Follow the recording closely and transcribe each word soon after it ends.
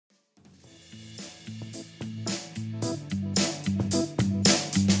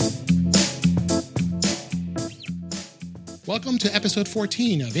Welcome to episode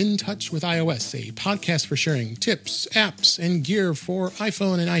 14 of In Touch with iOS, a podcast for sharing tips, apps, and gear for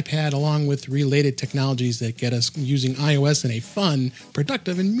iPhone and iPad, along with related technologies that get us using iOS in a fun,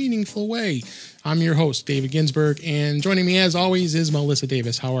 productive, and meaningful way. I'm your host, David Ginsburg, and joining me as always is Melissa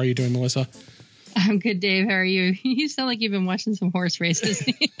Davis. How are you doing, Melissa? I'm good, Dave. How are you? You sound like you've been watching some horse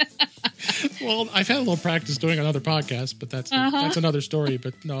races. Well, I've had a little practice doing another podcast, but that's another story.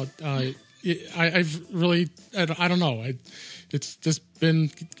 But no, I've really, I don't know. It's just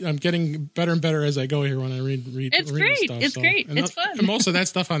been, I'm getting better and better as I go here when I read it's great. Stuff. It's great. It's fun. And most of that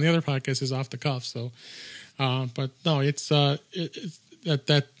stuff on the other podcast is off the cuff. So, but no, it's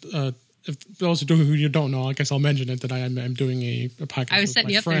if those who you don't know, I guess I'll mention it that I'm doing a podcast. I was setting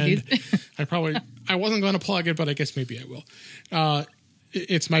you up there, dude. I wasn't going to plug it, but I guess maybe I will.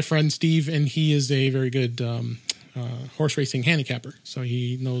 It's my friend Steve, and he is a very good horse racing handicapper. So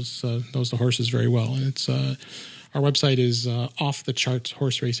he knows the horses very well, and it's our website is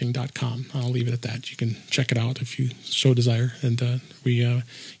offthechartshorseracing.com. I'll leave it at that. You can check it out if you so desire. And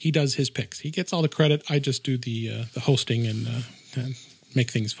he does his picks. He gets all the credit. I just do the hosting and make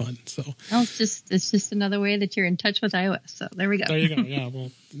things fun. So it's just another way that you're in touch with iOS. So there we go. There you go. Yeah.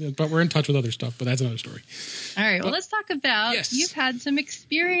 Well, but we're in touch with other stuff, but that's another story. All right. Well, let's talk about, You've had some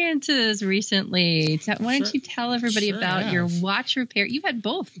experiences recently. Why don't you tell everybody about your watch repair? You've had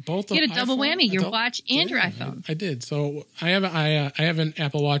both. You had a double whammy, your watch and your iPhone. I did. So I have an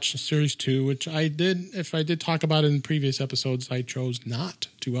Apple Watch Series 2, which I did talk about in previous episodes. I chose not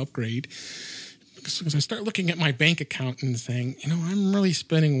to upgrade, because I start looking at my bank account and saying, I'm really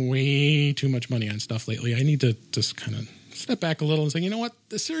spending way too much money on stuff lately. I need to just kind of step back a little and say, you know what?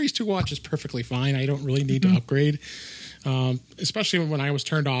 The Series 2 watch is perfectly fine. I don't really need to upgrade, especially when I was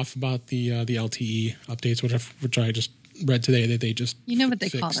turned off about the LTE updates, which I just read today that they just what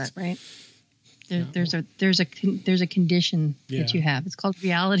they call that, right? There's a condition that you have. It's called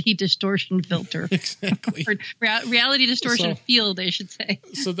reality distortion filter. Exactly. Or reality distortion field, I should say.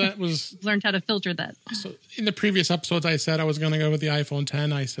 So that was learned how to filter that. So in the previous episodes, I said I was going to go with the iPhone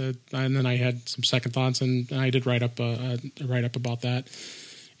 10. And then I had some second thoughts, and I did write up about that,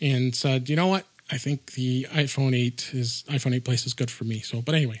 and said, you know what? I think the iPhone 8 Plus is good for me. So,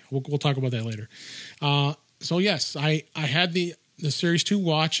 but anyway, we'll talk about that later. So yes, I had the Series 2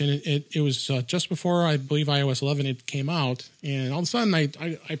 watch, and it was just before, I believe, iOS 11 it came out, and all of a sudden I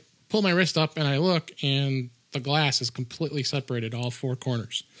pull my wrist up and I look, and the glass is completely separated, all four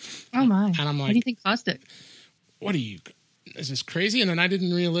corners. Oh my! And I'm like, what do you think caused it? Is this crazy? And then I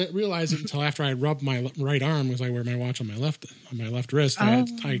didn't realize it until after I rubbed my right arm, because I wear my watch on my left wrist. I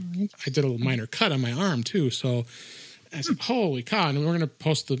did a little minor cut on my arm too, so I said, "Holy cow!" And we're going to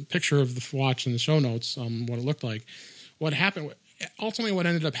post the picture of the watch in the show notes, what it looked like. What happened? Ultimately, what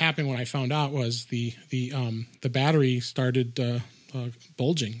ended up happening when I found out was the battery started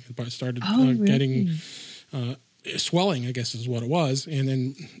bulging. It started getting swelling, I guess is what it was. And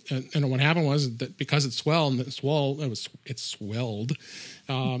then what happened was that because it swelled, it swelled.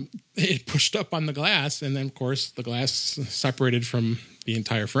 It pushed up on the glass, and then of course the glass separated from the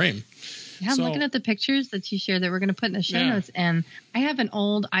entire frame. Yeah, I'm looking at the pictures that you shared that we're going to put in the show notes, and I have an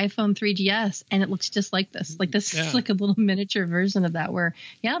old iPhone 3GS, and it looks just like this. Like this is like a little miniature version of that, where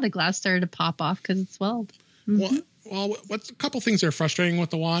the glass started to pop off because it swelled. Mm-hmm. Well, what's a couple things that are frustrating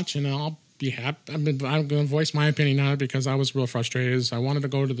with the watch, and I'll be happy. I'm going to voice my opinion on it because I was real frustrated. Is I wanted to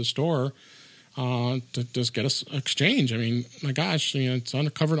go to the store to just get an exchange. I mean, my gosh, it's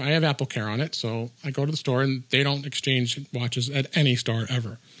uncovered. I have Apple Care on it, so I go to the store, and they don't exchange watches at any store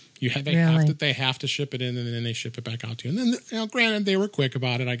ever. They have to ship it in, and then they ship it back out to you. And then, granted, they were quick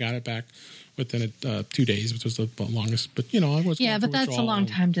about it. I got it back within 2 days, which was the longest. But I was but that's a long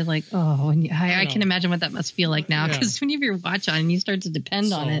time to I can imagine what that must feel like now, because when you have your watch on and you start to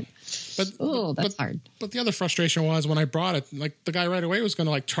depend on it. That's hard. But the other frustration was when I brought it, the guy right away was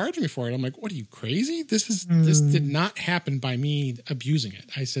going to charge me for it. I'm like, what are you, crazy? This did not happen by me abusing it.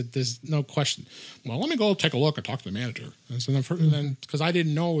 I said, there's no question. Well, let me go take a look and talk to the manager. And so then, because I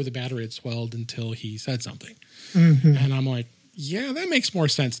didn't know the battery had swelled until he said something. Mm-hmm. And I'm like, yeah, that makes more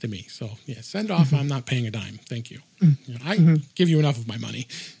sense to me. So send it off. Mm-hmm. I'm not paying a dime. Thank you. Mm-hmm. I give you enough of my money.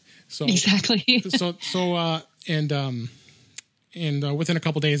 So exactly. And within a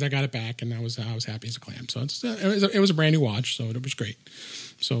couple of days, I got it back, and I was happy as a clam. So it was a brand new watch, so it was great.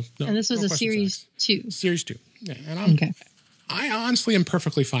 So and this was a Series 2. Series 2, yeah. And I honestly am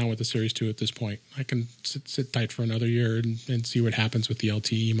perfectly fine with the Series 2 at this point. I can sit tight for another year and see what happens with the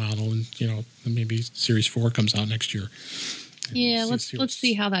LTE model, and maybe Series 4 comes out next year. Yeah, let's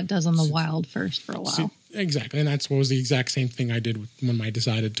see how that does on the wild first for a while. Exactly, and that was the exact same thing I did when I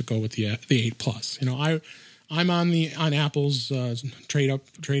decided to go with the 8 Plus. I'm on Apple's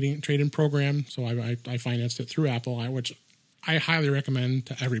trade-in program, so I financed it through Apple, which I highly recommend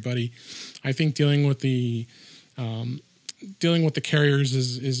to everybody. I think dealing with the carriers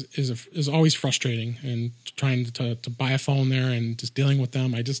is always frustrating, and trying to buy a phone there and just dealing with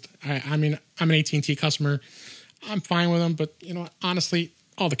them. I mean, I'm an AT&T customer. I'm fine with them, but honestly,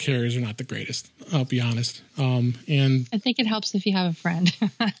 all the carriers are not the greatest. I'll be honest. And I think it helps if you have a friend.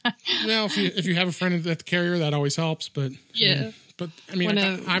 Well, if you have a friend at the carrier, that always helps. But yeah.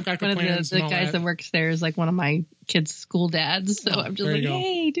 I've got one plans. Of the guys that works there is like one of my kids' school dads. So I'm just like,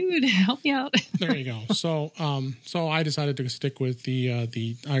 hey, dude, help me out. There you go. So I decided to stick with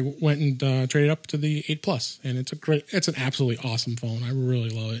I went and traded up to the 8 Plus, and it's an absolutely awesome phone. I really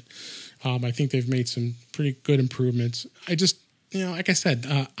love it. I think they've made some pretty good improvements. I just, like I said,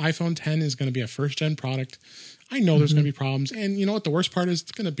 iPhone 10 is going to be a first gen product. I know there's going to be problems. And you know what? The worst part is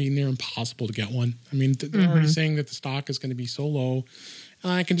it's going to be near impossible to get one. I mean, they're already saying that the stock is going to be so low.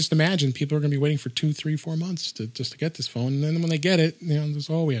 And I can just imagine people are going to be waiting for 2, 3, 4 months to get this phone. And then when they get it, we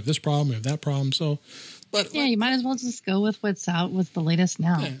have this problem, we have that problem. So, you might as well just go with what's out with the latest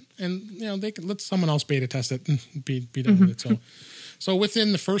now. Yeah. And they can let someone else beta test it and be done with it. So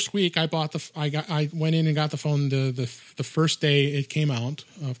within the first week, I went in and got the phone the first day it came out,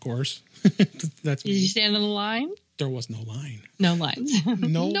 of course. Did you stand in the line? There was no line. No lines.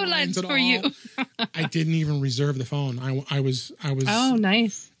 No lines at for all. you. I didn't even reserve the phone. I was. Oh,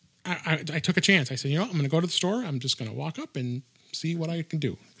 nice. I took a chance. I said, I'm going to go to the store. I'm just going to walk up and see what I can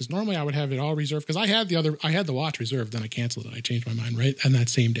do. Because normally I would have it all reserved. Because I had the watch reserved, then I canceled it. I changed my mind right on that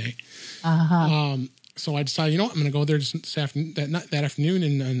same day. So I decided, I'm going to go there this afternoon, that afternoon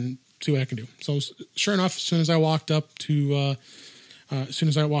and see what I can do. So sure enough, as soon as I walked up to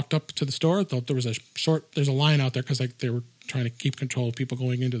the store, there's a line out there because they were trying to keep control of people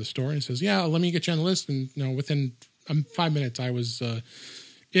going into the store. And it says, yeah, let me get you on the list. And within 5 minutes, I was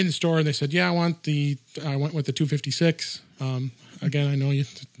in the store, and they said, yeah, I went with the 256. Again, I know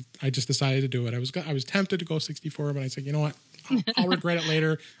I just decided to do it. I was tempted to go 64, but I said, you know what? I'll regret it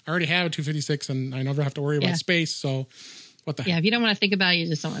later. I already have a 256, and I never have to worry about space. So what the heck? Yeah, if you don't want to think about it, you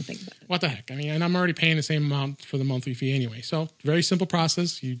just don't want to think about it. What the heck? I mean, and I'm already paying the same amount for the monthly fee anyway. So very simple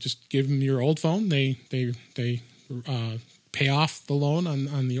process. You just give them your old phone. They pay off the loan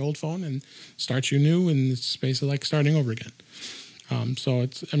on the old phone and start you new, and it's basically like starting over again. So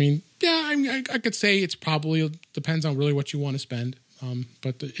it's, I could say it's probably depends on really what you want to spend.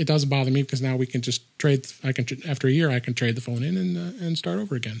 But it doesn't bother me because now we can just trade. After a year, I can trade the phone in and start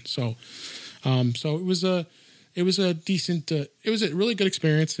over again. So it was a decent. It was a really good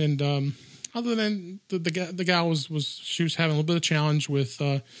experience. And other than the gal she was having a little bit of challenge with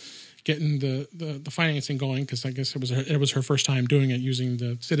getting the financing going, because I guess it was her first time doing it using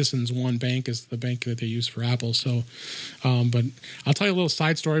the Citizens One Bank as the bank that they use for Apple. So, but I'll tell you a little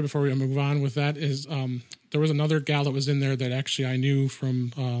side story before we move on with that is. There was another gal that was in there that actually I knew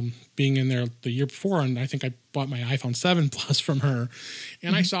from being in there the year before, and I think I bought my iPhone 7 Plus from her.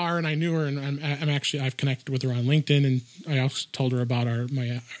 And I saw her and I knew her, and I've connected with her on LinkedIn, and I also told her about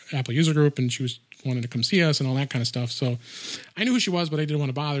my Apple user group, and she was wanting to come see us and all that kind of stuff. So I knew who she was, but I didn't want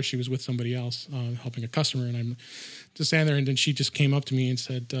to bother. She was with somebody else helping a customer, and I'm just standing there, and then she just came up to me and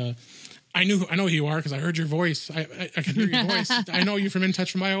said, I know who you are because I heard your voice. I can hear your voice. I know you from In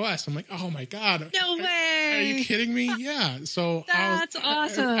Touch from iOS. I'm like, oh my God. No way. Are you kidding me? Yeah. So that's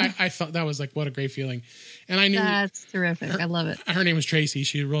awesome. I thought that was like, what a great feeling. And I knew that's terrific. I love it. Her name was Tracy.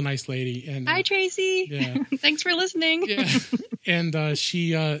 She's a real nice lady. And hi, Tracy. Yeah. Thanks for listening. Yeah. And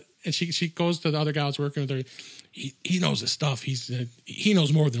she goes to the other guy I was working with her. He knows his stuff. He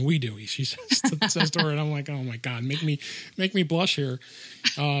knows more than we do. She says to her, and I'm like, oh my God, make me blush here.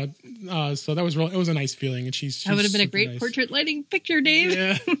 So that was it was a nice feeling, and she's that would have been a great nice portrait lighting picture, Dave.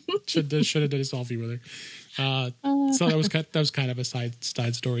 Yeah, should have did a selfie with her. So that was kind of a side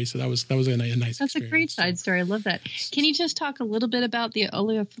story. So that was a nice. That's experience. A great side story. I love that. Can you just talk a little bit about the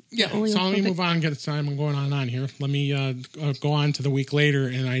oleophobic? Yeah. So let me move on. Get time. I'm going on here. Let me go on to the week later,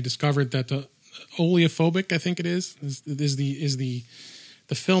 and I discovered that the oleophobic, I think it is the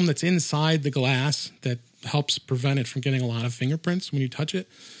film that's inside the glass that helps prevent it from getting a lot of fingerprints when you touch it.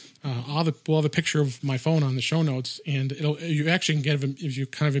 We'll have a picture of my phone on the show notes, and you actually can get, if you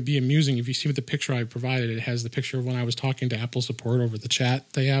kind of be amusing, if you see what the picture I provided, it has the picture of when I was talking to Apple support over the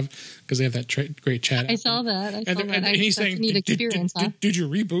chat they have, because they have that great chat. I saw that. And he's saying, did you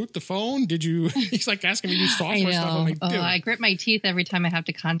reboot the phone? Did you? He's like asking me to use software stuff. I'm like, dude. I grit my teeth every time I have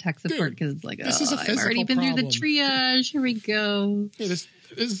to contact support because it's like, I've already been problem. through the triage. Here we go. Yeah, this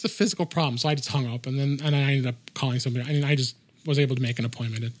is a physical problem. So I just hung up, and I ended up calling somebody. I mean, was able to make an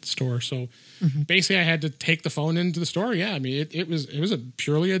appointment at the store. So basically, I had to take the phone into the store. Yeah, I mean, it was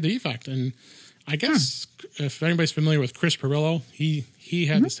purely a defect. And I guess if anybody's familiar with Chris Perillo, he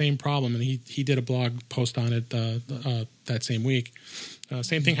had the same problem, and he did a blog post on it that same week.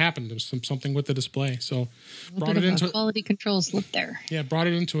 Same thing happened. There was something with the display. So brought it into quality control slip there. Yeah, brought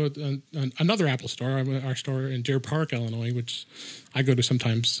it into another Apple store, our store in Deer Park, Illinois, which I go to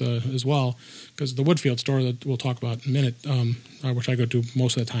sometimes as well, because the Woodfield store that we'll talk about in a minute, which I go to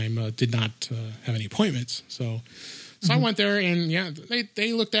most of the time, did not have any appointments. So I went there, and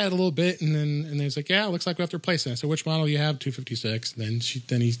they looked at it a little bit, and then they was like, yeah, it looks like we have to replace it. I said, which model do you have? 256. And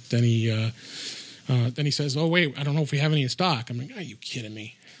then he says, oh, wait, I don't know if we have any in stock. I'm like, are you kidding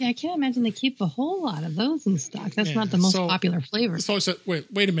me? Yeah, I can't imagine they keep a whole lot of those in stock. That's not the most popular flavor. So I said, wait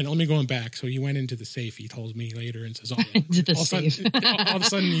a minute, let me go back. So he went into the safe, he told me later, and says, all of a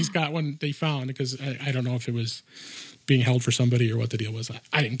sudden he's got one they found, because I don't know if it was being held for somebody or what the deal was.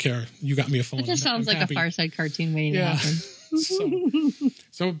 I didn't care. You got me a phone. It just sounds like happy. A Far Side cartoon waiting to happen.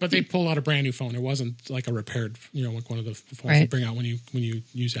 But they pulled out a brand new phone. It wasn't like a repaired, like one of the phones they bring out when you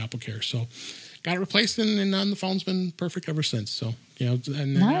use AppleCare. So got it replaced, and the phone's been perfect ever since. So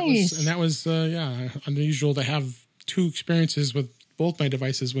that was unusual to have two experiences with both my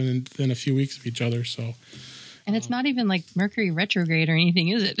devices within a few weeks of each other. So, and it's not even like Mercury retrograde or anything,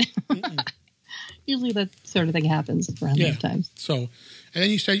 is it? Usually that sort of thing happens around those times. So, and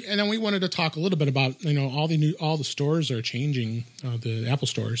then we wanted to talk a little bit about all the stores are changing, the Apple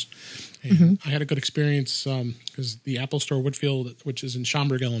stores. And I had a good experience because the Apple Store Woodfield, which is in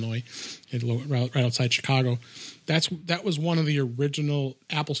Schaumburg, Illinois, right outside Chicago, that was one of the original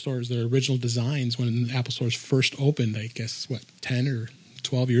Apple stores, their original designs when the Apple stores first opened. I guess 10 or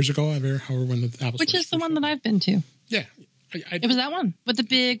 12 years ago, however when the Apple. Which is the one that I've been to. Yeah, it was that one with the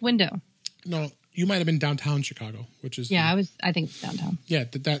big window. No. You might have been downtown Chicago, which is I think it's downtown. Yeah,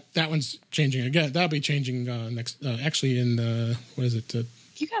 that one's changing again. That'll be changing next. Actually, in what is it?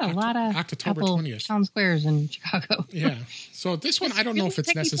 You got a lot of October Apple 20th town squares in Chicago. Yeah. So this one, I don't know if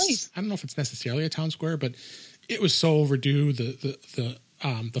it's necessarily a town square, but it was so overdue.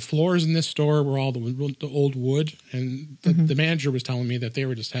 The floors in this store were all the old wood, and the manager was telling me that they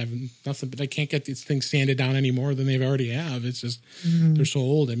were just having nothing, but they can't get these things sanded down any more than they've already have. It's just they're so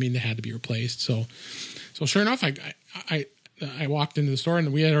old. I mean, they had to be replaced. So sure enough, I walked into the store,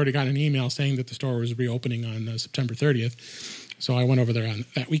 and we had already gotten an email saying that the store was reopening on September 30th. So I went over there on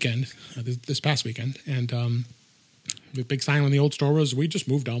that weekend, this past weekend, and the big sign on the old store was, we just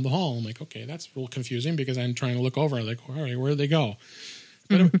moved down the hall. I'm like, okay, that's a little confusing because I'm trying to look over. I'm like, all right, where did they go?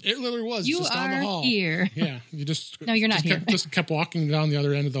 But it literally was just down the hall. You are here. Yeah, you no, you're not here. Just kept walking down the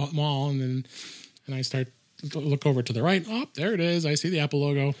other end of the mall, and I start to look over to the right. Oh, there it is. I see the Apple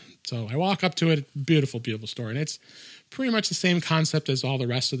logo. So I walk up to it. Beautiful, beautiful store, and it's pretty much the same concept as all the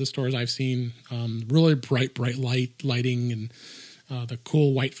rest of the stores I've seen. Really bright lighting, and the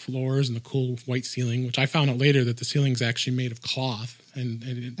cool white floors and the cool white ceiling, which I found out later that the ceiling is actually made of cloth, and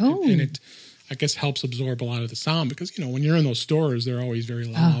it I guess helps absorb a lot of the sound, because when you're in those stores, they're always very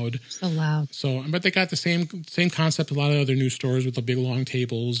loud. Oh, so loud. So, but they got the same concept. A lot of other new stores with the big long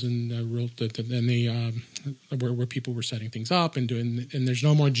tables and where people were setting things up and doing. And there's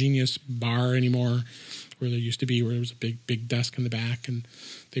no more Genius bar anymore, where there used to be, where there was a big desk in the back, and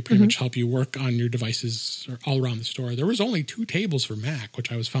they pretty much help you work on your devices all around the store. There was only 2 tables for Mac,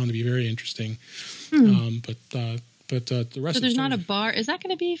 which I was found to be very interesting. But the rest. So there's not a bar. Is that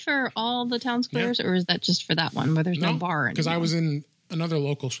going to be for all the town squares, or is that just for that one where there's no bar? Because I was in another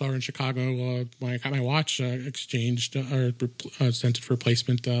local store in Chicago when I got my watch exchanged or sent it for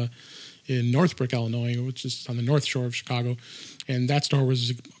replacement in Northbrook, Illinois, which is on the North Shore of Chicago, and that store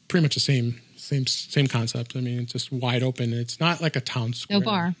was pretty much the same concept. I mean, it's just wide open. It's not like a town square. No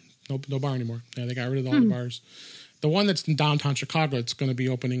bar. No bar anymore. Yeah, they got rid of all the bars. The one that's in downtown Chicago, it's going to be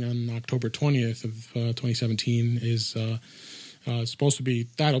opening on October 20th of 2017, is supposed to be,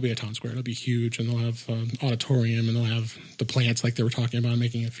 that'll be a town square. It'll be huge, and they'll have auditorium, and they'll have the plants like they were talking about,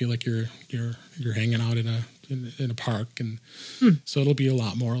 making it feel like you're hanging out in a park, and so it'll be a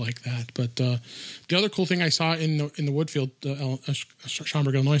lot more like that. But the other cool thing I saw in the Woodfield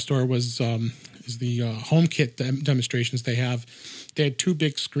Schaumburg, Illinois store was the HomeKit demonstrations they have. They had 2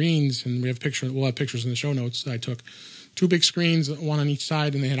 big screens, and we'll have pictures in the show notes that I took. 2 big screens, one on each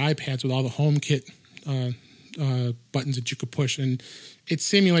side, and they had iPads with all the HomeKit buttons that you could push, and it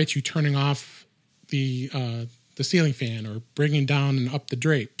simulates you turning off the ceiling fan or bringing down and up the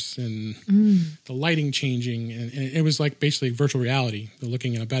drapes, and the lighting changing, and it was like basically virtual reality,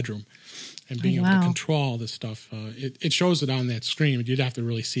 looking in a bedroom. and being able to control all this stuff. It shows it on that screen, but you'd have to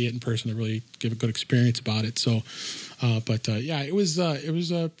really see it in person to really give a good experience about it. So, it was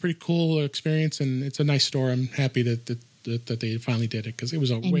a pretty cool experience, and it's a nice store. I'm happy that they finally did it, because it was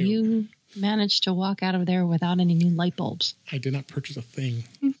you managed to walk out of there without any new light bulbs. I did not purchase a thing.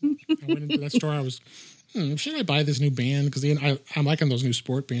 I went into that store. I was, should I buy this new band? Because I'm liking those new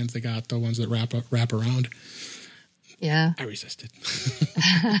sport bands they got, the ones that wrap around. Yeah, I resisted.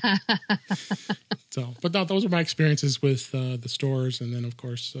 But those are my experiences with the stores, and then of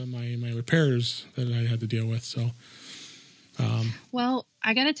course my repairs that I had to deal with. So, well,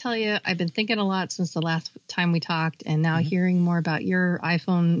 I got to tell you, I've been thinking a lot since the last time we talked, and now hearing more about your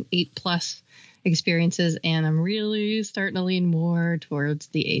iPhone 8 Plus experiences, and I'm really starting to lean more towards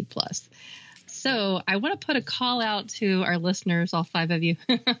the 8 Plus. So I want to put a call out to our listeners, all 5 of you.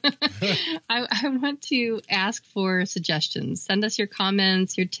 I want to ask for suggestions. Send us your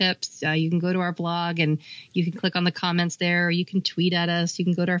comments, your tips. You can go to our blog and you can click on the comments there, or you can tweet at us. You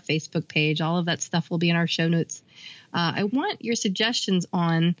can go to our Facebook page. All of that stuff will be in our show notes. I want your suggestions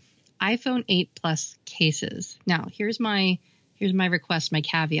on iPhone 8 Plus cases. Now, here's my request, my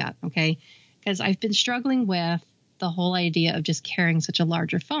caveat, okay? Because I've been struggling with the whole idea of just carrying such a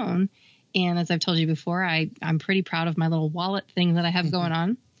larger phone. And as I've told you before, I'm pretty proud of my little wallet thing that I have going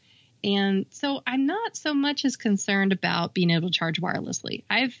on. And so I'm not so much as concerned about being able to charge wirelessly.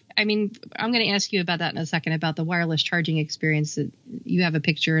 I'm going to ask you about that in a second, about the wireless charging experience. You have a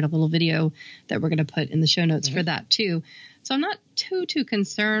picture and a little video that we're going to put in the show notes for that too. So I'm not too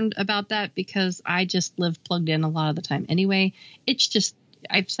concerned about that, because I just live plugged in a lot of the time anyway. It's just,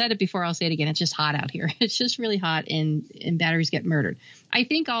 I've said it before, I'll say it again. It's just hot out here. It's just really hot, and batteries get murdered. I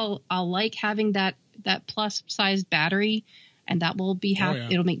think I'll like having that plus sized battery, and that will be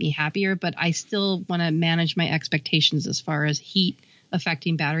it'll make me happier, but I still want to manage my expectations as far as heat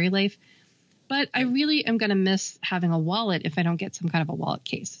affecting battery life. But I really am going to miss having a wallet if I don't get some kind of a wallet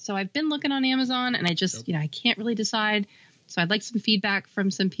case. So I've been looking on Amazon, and I just, I can't really decide. So I'd like some feedback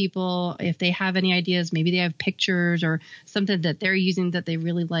from some people. If they have any ideas, maybe they have pictures or something that they're using that they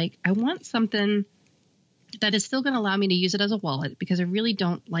really like. I want something that is still going to allow me to use it as a wallet, because I really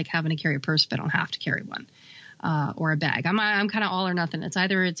don't like having to carry a purse if I don't have to carry one, or a bag. I'm kind of all or nothing. It's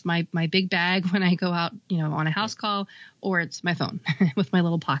either it's my big bag when I go out, on a house call, or it's my phone with my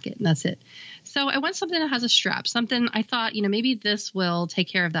little pocket, and that's it. So I want something that has a strap, something I thought, maybe this will take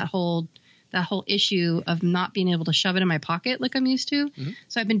care of that whole issue of not being able to shove it in my pocket like I'm used to.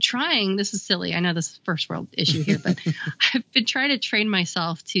 So I've been trying, this is silly, I know this is a first world issue here, but I've been trying to train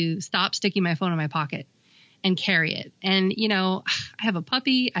myself to stop sticking my phone in my pocket and carry it. And, I have a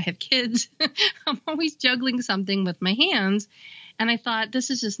puppy, I have kids, I'm always juggling something with my hands. And I thought,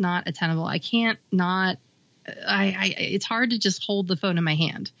 this is just not attainable. I can't it's hard to just hold the phone in my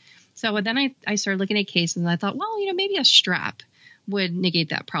hand. So then I started looking at cases, and I thought, well, maybe a strap would negate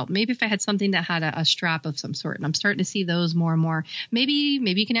that problem. Maybe if I had something that had a strap of some sort, and I'm starting to see those more and more. Maybe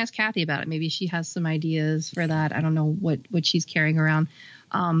you can ask Kathy about it. Maybe she has some ideas for that. I don't know what she's carrying around.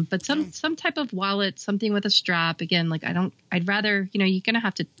 But some type of wallet, something with a strap. Again, I'd rather, you're going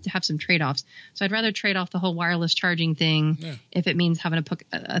to have some trade-offs. So I'd rather trade off the whole wireless charging thing if it means having to put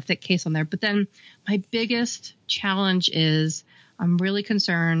a thick case on there. But then my biggest challenge is, I'm really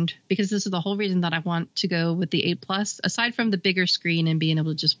concerned, because this is the whole reason that I want to go with the 8 Plus, aside from the bigger screen and being able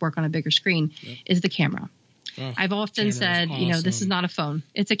to just work on a bigger screen, is the camera. Oh, I've often said, awesome. This is not a phone.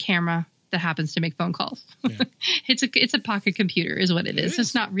 It's a camera that happens to make phone calls. Yeah. It's a pocket computer is what it is.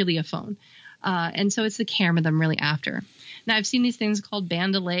 It's not really a phone. And so it's the camera that I'm really after. Now, I've seen these things called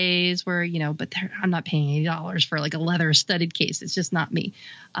bandolays where, but I'm not paying $80 for like a leather studded case. It's just not me.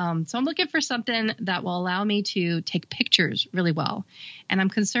 So I'm looking for something that will allow me to take pictures really well. And I'm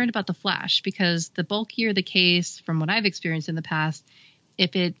concerned about the flash, because the bulkier the case, from what I've experienced in the past,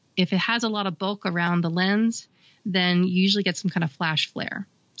 if it has a lot of bulk around the lens, then you usually get some kind of flash flare.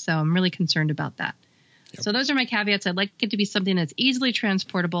 So I'm really concerned about that. Yep. So those are my caveats. I'd like it to be something that's easily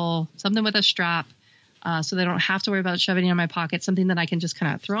transportable, something with a strap, so that I don't have to worry about shoving it in my pocket, something that I can just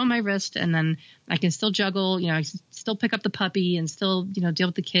kind of throw on my wrist, and then I can still juggle, I can still pick up the puppy and still, deal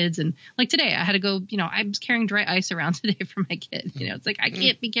with the kids. And like today, I had to go, I was carrying dry ice around today for my kid. It's like, I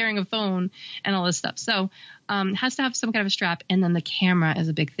can't be carrying a phone and all this stuff. So it has to have some kind of a strap. And then the camera is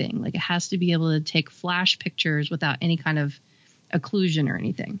a big thing. Like, it has to be able to take flash pictures without any kind of occlusion or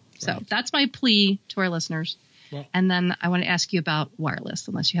anything. Right. So that's my plea to our listeners. Well, and then I want to ask you about wireless,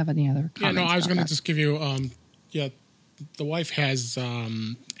 unless you have any other comments. Yeah, no, I was going to just give you, the wife has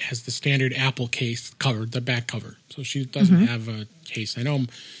the standard Apple case cover, the back cover. So she doesn't have a case. I know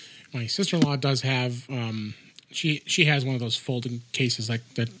my sister-in-law does have, she has one of those folding cases like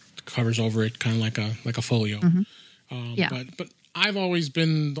that covers over it, kind of like a folio. But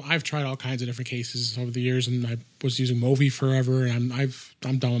I've tried all kinds of different cases over the years, and I was using Movi forever, and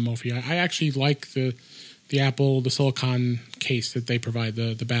I'm done with Movi. I actually like the Apple, the silicone case that they provide,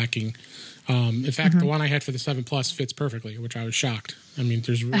 the backing. In fact, the one I had for the 7 Plus fits perfectly, which I was shocked. I mean,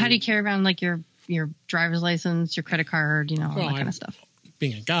 there's really, how do you carry around like your driver's license, your credit card, all that kind of stuff?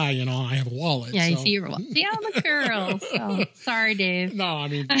 Being a guy, I have a wallet. Yeah, so. you see your wallet. Yeah, I'm a girl. So sorry, Dave. No, I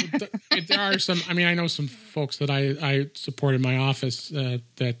mean, there are some. I mean, I know some folks that I support in my office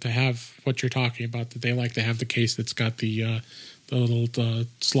that have what you're talking about. That they like to have the case that's got the little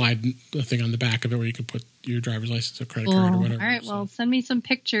slide thing on the back of it where you can put your driver's license or credit card or whatever. All right, well, send me some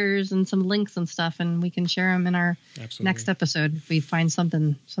pictures and some links and stuff, and we can share them in our next episode if we find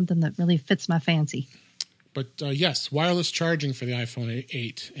something that really fits my fancy. But yes, wireless charging for the iPhone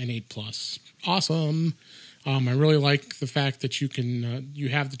 8 and 8 Plus. Awesome. I really like the fact that you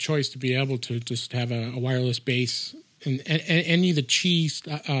have the choice to be able to just have a wireless base. And any of the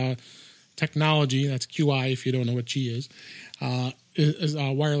Qi technology, that's QI if you don't know what Qi is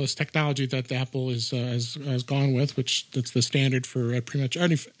wireless technology that the Apple has gone with, which that's the standard for pretty much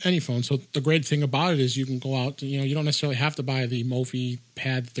any phone. So the great thing about it is you can go out, you don't necessarily have to buy the Mophie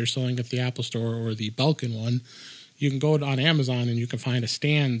pad that they're selling at the Apple Store or the Belkin one. You can go on Amazon and you can find a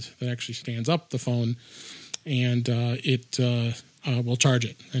stand that actually stands up the phone, and it will charge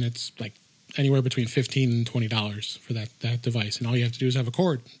it. And it's like anywhere between $15 and $20 for that device. And all you have to do is have a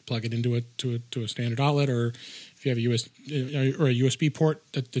cord, plug it into a standard outlet, or if you have a USB port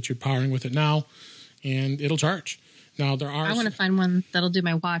that you're powering with it now, and it'll charge. Now I want to find one that'll do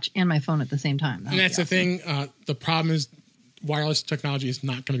my watch and my phone at the same time. And that's the thing. The problem is wireless technology is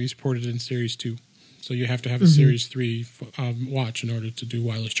not going to be supported in Series 2. So you have to have a Series 3 watch in order to do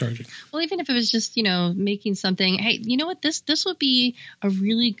wireless charging. Well, even if it was just, making something, hey, you know what? This would be a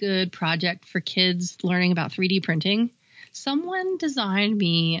really good project for kids learning about 3D printing. Someone designed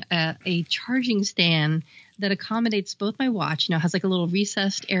me a charging stand that accommodates both my watch, has like a little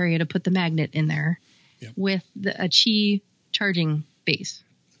recessed area to put the magnet in there with a Qi charging base.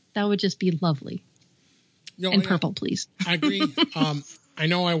 That would just be lovely. Purple, please. I agree. I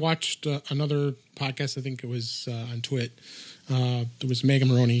know I watched another podcast. I think it was on Twit. It was Megan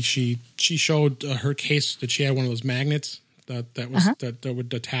Maroney. She showed her case that she had one of those magnets that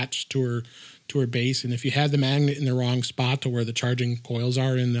would attach to her base, and if you had the magnet in the wrong spot to where the charging coils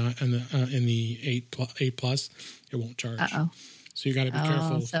are in the 8 Plus, it won't charge. So you got to be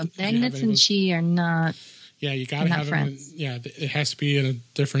careful. So magnets and Qi are not. Yeah, you got to have them. It has to be in a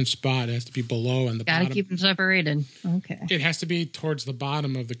different spot. It has to be below and the bottom. Got to keep them separated. Okay. It has to be towards the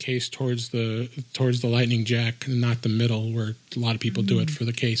bottom of the case, towards the lightning jack, and not the middle where a lot of people do it for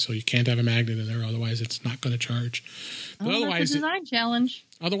the case. So you can't have a magnet in there, otherwise it's not going to charge. But otherwise, that's a design challenge.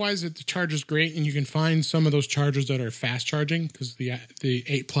 Otherwise, the charger's great, and you can find some of those chargers that are fast charging because the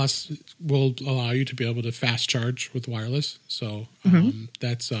 8 Plus will allow you to be able to fast charge with wireless. So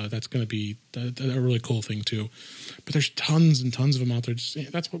that's going to be a really cool thing too. But there's tons and tons of them out there.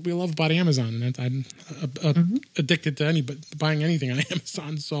 That's what we love about Amazon, and I'm addicted to buying anything on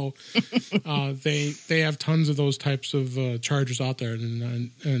Amazon. So they have tons of those types of chargers out there,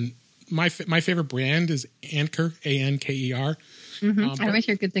 and my favorite brand is Anker, Anker. I always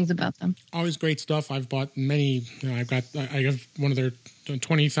hear good things about them. Always great stuff. I've bought many. I have one of their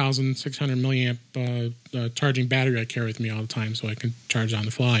 20,600 milliamp charging battery I carry with me all the time, so I can charge on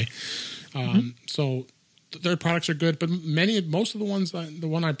the fly. So their products are good, but most of the ones, the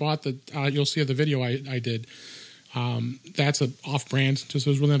one I bought that you'll see in the video I did, that's an off-brand. Just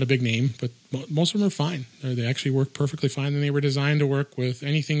was not a big name, but most of them are fine. They actually work perfectly fine, and they were designed to work with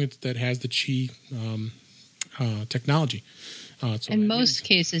anything that has the Qi technology. In most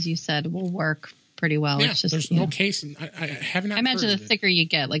cases, you said will work pretty well. Yeah, it's just, there's no case. I haven't. I imagine the thicker you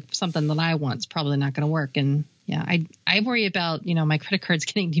get, like something that I want is probably not going to work. And I worry about my credit cards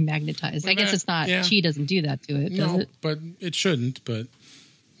getting demagnetized. I guess it's not. Yeah. Qi doesn't do that to it, does it? But it shouldn't. But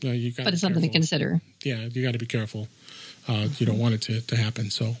you got. But it's something to consider. Yeah, you got to be careful. You don't want it to happen.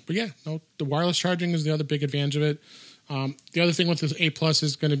 So, but the wireless charging is the other big advantage of it. The other thing with this 8 Plus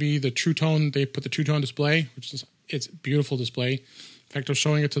is going to be the True Tone. They put the True Tone display, which is it's a beautiful display. In fact, I was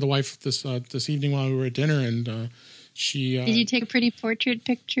showing it to the wife this evening while we were at dinner, and she. Did you take a pretty portrait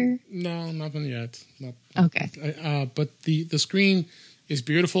picture? No, nothing yet. No. Okay. But the screen is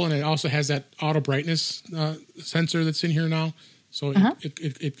beautiful, and it also has that auto brightness sensor that's in here now. So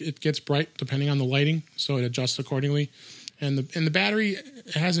it gets bright depending on the lighting, so it adjusts accordingly. And the battery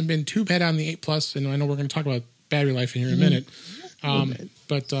hasn't been too bad on the 8 Plus, and I know we're going to talk about battery life in here in a minute.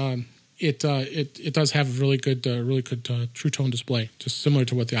 But it does have a really good True Tone display, just similar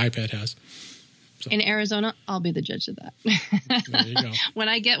to what the iPad has. So. In Arizona, I'll be the judge of that. There you go. When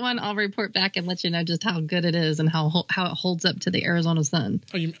I get one, I'll report back and let you know just how good it is and how it holds up to the Arizona sun.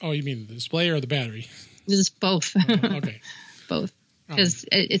 Oh, you mean the display or the battery? Just both. Okay. Both. Because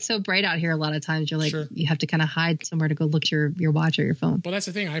it's so bright out here a lot of times. You're like, you have to kind of hide somewhere to go look at your watch or your phone. Well, that's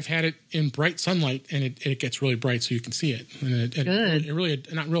the thing. I've had it in bright sunlight, and it gets really bright so you can see it. And Good. It really,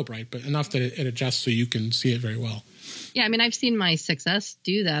 not real bright, but enough that it adjusts so you can see it very well. Yeah, I mean, I've seen my 6S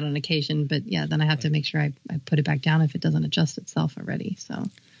do that on occasion, but yeah, then I have to make sure I put it back down if it doesn't adjust itself already. So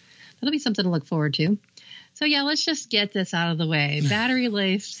that'll be something to look forward to. So yeah, let's just get this out of the way. Battery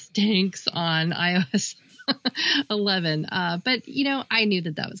life stinks on iOS 11, but I knew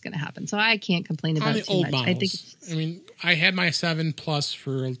that was going to happen, so I can't complain about it too much. Models. I had my 7 Plus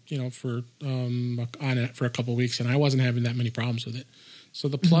for on it for a couple of weeks, and I wasn't having that many problems with it. So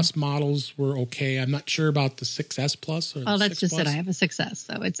the Plus models were okay. I'm not sure about the 6S Plus. Or that's just it. I have a 6S,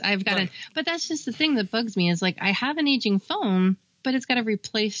 so I've got but that's just the thing that bugs me is like I have an aging phone, but it's got a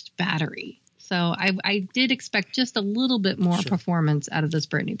replaced battery. So I did expect just a little bit more performance out of this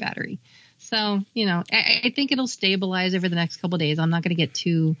brand new battery. So, I think it'll stabilize over the next couple of days. I'm not going to get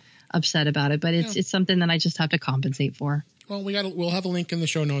too upset about it, but it's something that I just have to compensate for. Well, we'll have a link in the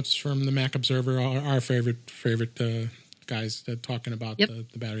show notes from the Mac Observer, our favorite guys talking about the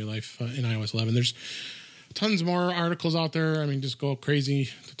battery life in iOS 11. There's tons more articles out there. I mean, just go crazy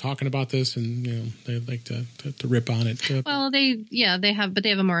talking about this, and they like to rip on it. Well, they have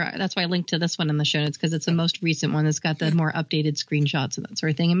a more. That's why I linked to this one in the show notes because it's the most recent one. It's got the more updated screenshots and that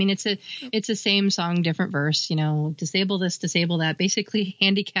sort of thing. I mean, it's a same song, different verse. Disable this, disable that. Basically,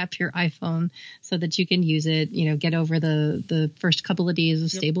 handicap your iPhone so that you can use it. Get over the first couple of days of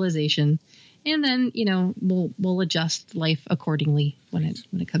stabilization. And then, we'll adjust life accordingly when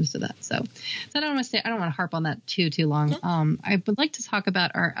it comes to that. So I don't want to harp on that too long. No. I would like to talk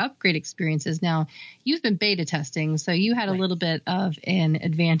about our upgrade experiences. Now, you've been beta testing, so you had a little bit of an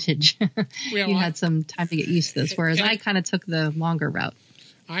advantage. You had some time to get used to this, whereas I kind of took the longer route.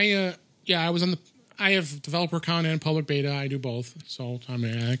 I was on I have developer account and public beta. I do both. So,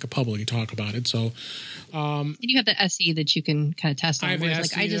 I could publicly talk about it. So, you have the SE that you can kind of test on. I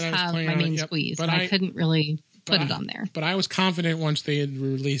just have my main squeeze, but I couldn't really put it on there. But I was confident once they had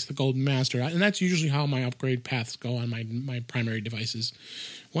released the Golden Master, and that's usually how my upgrade paths go on my primary devices.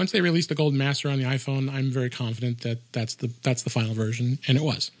 Once they released the Golden Master on the iPhone, I'm very confident that that's the final version, and it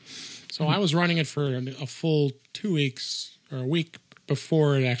was. So I was running it for a full 2 weeks or a week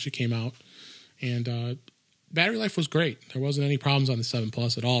before it actually came out. And battery life was great. There wasn't any problems on the 7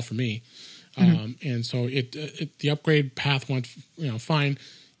 Plus at all for me. And so the upgrade path went fine.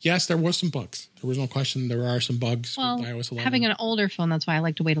 Yes, there was some bugs. There was no question there are some bugs with iOS 11. Having an older phone, that's why I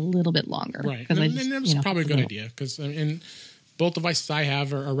like to wait a little bit longer. Right. And it was probably a good idea because both devices I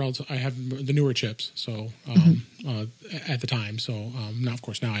have are relative. I have the newer chips, so at the time. So now, of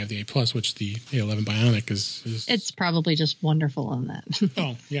course, now I have the 8 Plus, which the A11 Bionic is. It's probably just wonderful on that.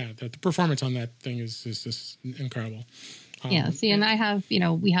 Oh yeah, the performance on that thing is just incredible. And I have,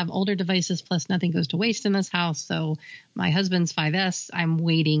 we have older devices, plus nothing goes to waste in this house. So my husband's 5S, I'm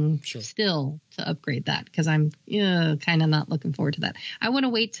waiting still to upgrade that because I'm kind of not looking forward to that. I want to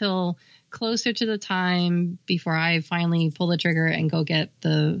wait till closer to the time before I finally pull the trigger and go get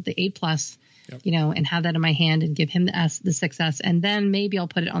the 8 Plus, and have that in my hand and give him the 6S. And then maybe I'll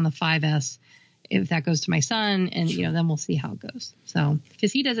put it on the 5S if that goes to my son, and then we'll see how it goes. So,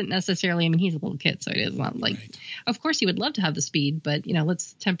 because he doesn't necessarily, he's a little kid, so it is not like, of course he would love to have the speed, but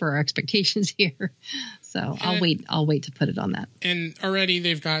let's temper our expectations here. So I'll wait to put it on that. And already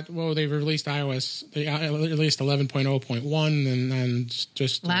they've released iOS, they released 11.0.1, and then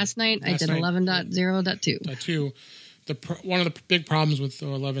just last night I did 11.0.2. One of the big problems with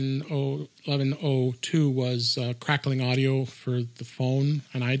 11.02 was crackling audio for the phone,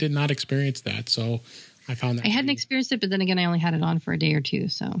 and I did not experience that. So I found that I hadn't experienced it, but then again, I only had it on for a day or two.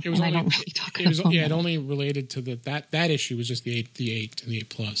 So I don't really talk about it. It only related to that issue was just the 8 and the 8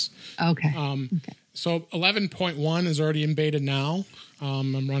 Plus. Okay. So 11.1 is already in beta now.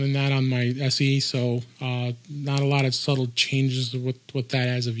 I'm running that on my SE, so not a lot of subtle changes with that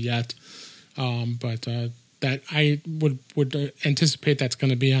as of yet. But that I would anticipate that's going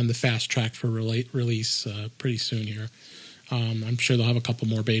to be on the fast track for release pretty soon here. I'm sure they'll have a couple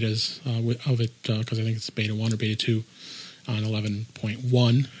more betas of it because I think it's beta 1 or beta 2 on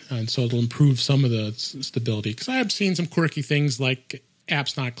 11.1. And so it'll improve some of the stability because I have seen some quirky things like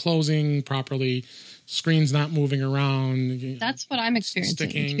apps not closing properly, screen's not moving around. That's what I'm experiencing.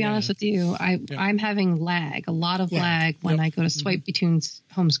 To be honest with you, I'm having a lot of lag when I go to swipe between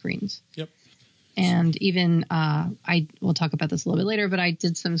home screens. Yep. And even I will talk about this a little bit later, but I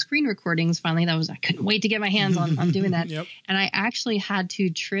did some screen recordings. Finally, I couldn't wait to get my hands on doing that. Yep. And I actually had to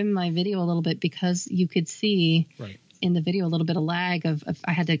trim my video a little bit because you could see in the video a little bit of lag of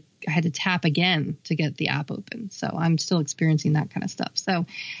I had to tap again to get the app open. So I'm still experiencing that kind of stuff. So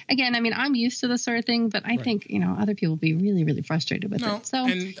again, I mean, I'm used to this sort of thing, but I think, other people will be really, really frustrated with it. So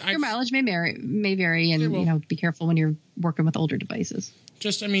your mileage may vary and, be careful when you're working with older devices.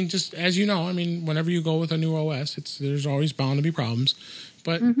 Just as you know, whenever you go with a new OS, there's always bound to be problems.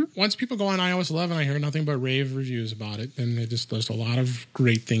 But once people go on iOS 11, I hear nothing but rave reviews about it. And there's a lot of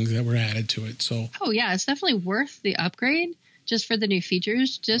great things that were added to it. So, it's definitely worth the upgrade just for the new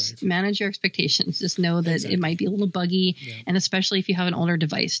features. Just manage your expectations. Just know that it might be a little buggy. Yeah. And especially if you have an older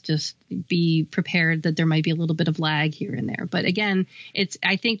device, just be prepared that there might be a little bit of lag here and there. But again,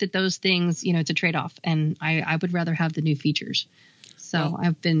 I think that those things, it's a trade-off. And I would rather have the new features. So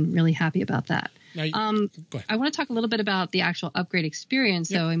I've been really happy about that. Now, go ahead. I want to talk a little bit about the actual upgrade experience.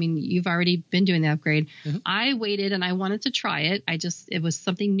 Yep. So, you've already been doing the upgrade. Mm-hmm. I waited and I wanted to try it. It was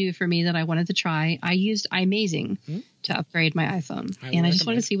something new for me that I wanted to try. I used iMazing to upgrade my iPhone. I just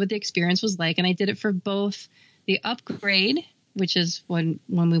wanted to see what the experience was like. And I did it for both the upgrade, which is when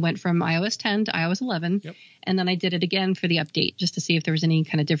we went from iOS 10 to iOS 11. Yep. And then I did it again for the update just to see if there was any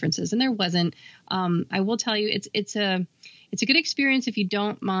kind of differences. And there wasn't. I will tell you, it's a good experience if you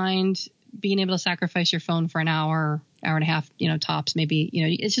don't mind being able to sacrifice your phone for an hour and a half, tops, maybe,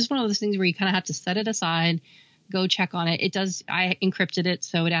 it's just one of those things where you kind of have to set it aside, go check on it. I encrypted it.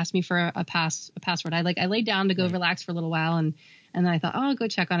 So it asked me for a password. I laid down to go relax for a little while. And then I thought, I'll go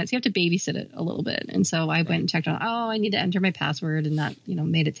check on it. So you have to babysit it a little bit. And so I went and checked on, I need to enter my password, and that,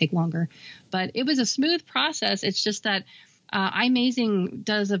 made it take longer, but it was a smooth process. It's just that iMazing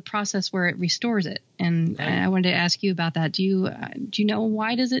does a process where it restores it. And I wanted to ask you about that. Do you know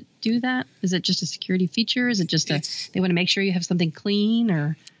why does it do that? Is it just a security feature? Is it just they want to make sure you have something clean,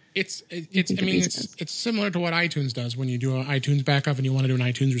 or? It's similar to what iTunes does when you do an iTunes backup and you want to do an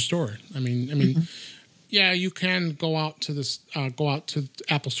iTunes restore. Yeah, you can go out to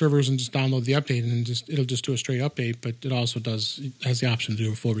Apple servers and just download the update, and it'll just do a straight update. But it also has the option to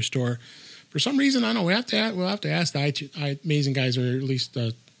do a full restore. For some reason, I don't know. We'll have to ask the iMazing guys, or at least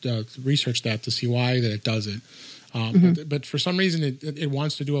research that to see why that it does it. But for some reason, it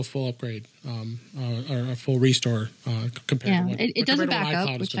wants to do a full upgrade or a full restore compared to what it does a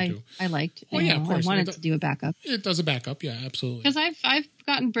backup, which I liked. Well, of course. I wanted to do a backup. It does a backup, yeah, absolutely. Because I've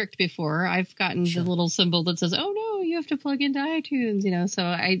gotten bricked before. I've gotten the little symbol that says, "Oh no, you have to plug into iTunes."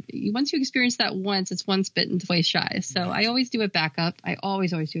 So once you experience that once, it's once bitten, twice shy. So I always do a backup. I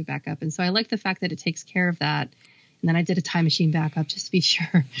always do a backup, and so I like the fact that it takes care of that. And then I did a Time Machine backup just to be sure.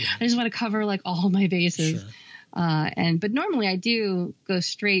 Yeah. I just want to cover all my bases. Sure. But normally I do go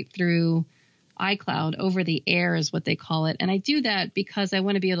straight through iCloud over the air is what they call it. And I do that because I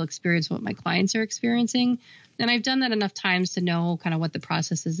want to be able to experience what my clients are experiencing. And I've done that enough times to know kind of what the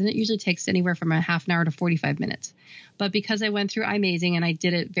process is. And it usually takes anywhere from a half an hour to 45 minutes. But because I went through iMazing and I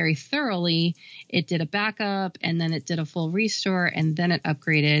did it very thoroughly, it did a backup, and then it did a full restore, and then it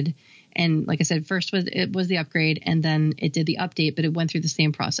upgraded. And like I said, first it was the upgrade, and then it did the update, but it went through the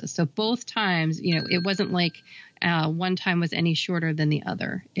same process. So both times, it wasn't like one time was any shorter than the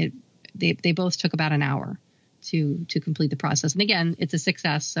other. They both took about an hour to complete the process. And again, it's a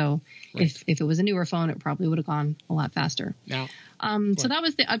 6S, so if it was a newer phone, it probably would have gone a lot faster. Now, so that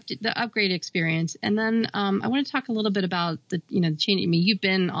was the upgrade experience. And then I want to talk a little bit about the change. You've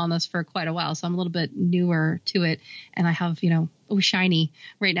been on this for quite a while, so I'm a little bit newer to it, and I have shiny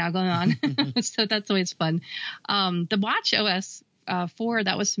right now going on. So that's always fun. The Watch OS 4,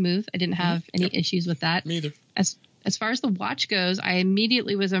 that was smooth. I didn't have any issues with that. Me either. As far as the watch goes, I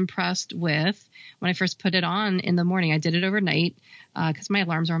immediately was impressed with when I first put it on in the morning. I did it overnight because my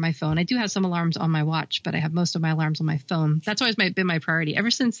alarms are on my phone. I do have some alarms on my watch, but I have most of my alarms on my phone. That's always been my priority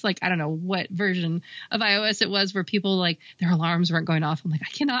ever since, I don't know what version of iOS it was where people their alarms weren't going off. I'm like, I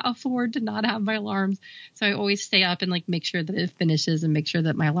cannot afford to not have my alarms. So I always stay up and make sure that it finishes and make sure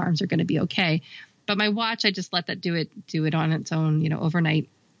that my alarms are going to be okay. But my watch, I just let that do it on its own, overnight.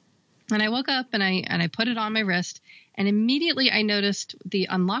 And I woke up and I put it on my wrist, and immediately I noticed the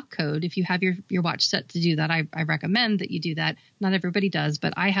unlock code. If you have your watch set to do that, I recommend that you do that. Not everybody does,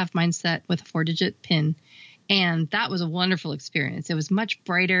 but I have mine set with a 4-digit PIN. And that was a wonderful experience. It was much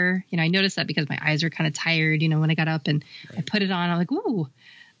brighter. I noticed that because my eyes were kind of tired, when I got up and I put it on. I'm like, ooh,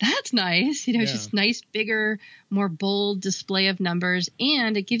 That's nice. It's just nice, bigger, more bold display of numbers.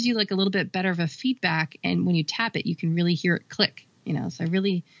 And it gives you like a little bit better of a feedback. And when you tap it, you can really hear it click, So I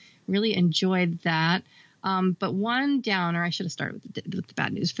really, really enjoyed that. But one downer, I should have started with the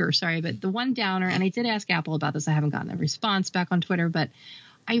bad news first. Sorry. But the one downer, and I did ask Apple about this. I haven't gotten a response back on Twitter, but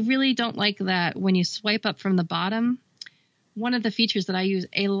I really don't like that when you swipe up from the bottom. One of the features that I use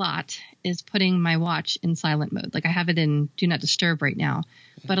a lot is putting my watch in silent mode. Like I have it in do not disturb right now,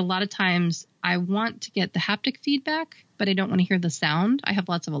 but a lot of times I want to get the haptic feedback, but I don't want to hear the sound. I have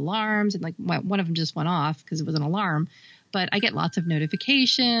lots of alarms, and like one of them just went off because it was an alarm, but I get lots of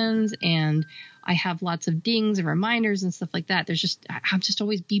notifications and I have lots of dings and reminders and stuff like that. I'm just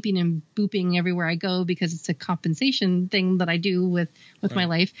always beeping and booping everywhere I go because it's a compensation thing that I do with my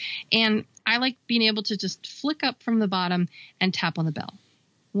life. And I like being able to just flick up from the bottom and tap on the bell.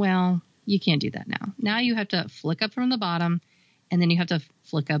 Well, you can't do that now. Now you have to flick up from the bottom and then you have to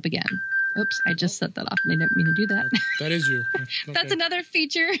flick up again. Oops, I just set that off and I didn't mean to do that. That is you. Okay. That's another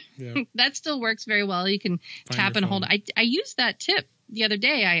feature. Yeah. That still works very well. You can tap and hold. I used that tip the other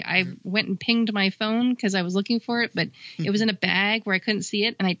day. I went and pinged my phone because I was looking for it, but it was in a bag where I couldn't see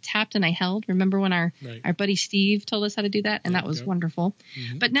it. And I tapped and I held. Remember when our buddy Steve told us how to do that? And that was wonderful.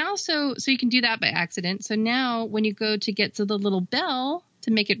 Mm-hmm. But now, so you can do that by accident. So now when you go to get to the little bell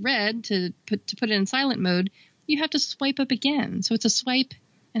to make it red, to put it in silent mode, you have to swipe up again. So it's a swipe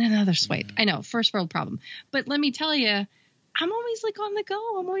and another swipe. I know, first world problem. But let me tell you, I'm always like on the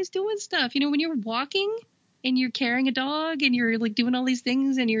go. I'm always doing stuff. When you're walking and you're carrying a dog and you're like doing all these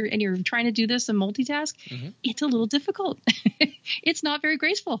things and you're trying to do this and multitask, it's a little difficult. It's not very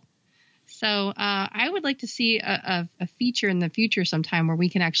graceful. So I would like to see a feature in the future sometime where we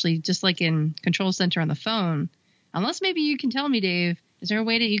can actually, just like in Control Center on the phone, unless maybe you can tell me, Dave, is there a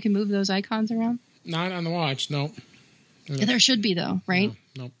way that you can move those icons around? Not on the watch, no. There should be, though, right?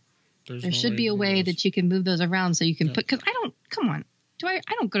 No. There should be a way that you can move those around so you can put, because come on. I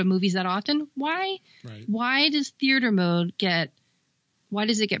don't go to movies that often. Why? Right. Why does theater mode why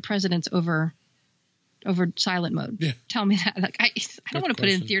does it get precedence over silent mode? Yeah. Tell me that. Like, I don't want to put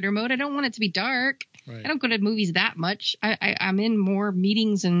it in theater mode. I don't want it to be dark. Right. I don't go to movies that much. I'm in more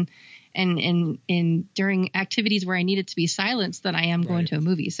meetings and during activities where I need it to be silenced than I am going to a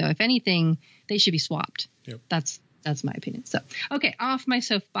movie. So if anything, they should be swapped. Yep. That's my opinion. So, okay, off my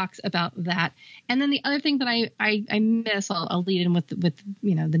soapbox about that. And then the other thing that I miss, I'll lead in with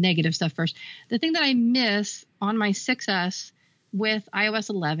the negative stuff first. The thing that I miss on my 6S with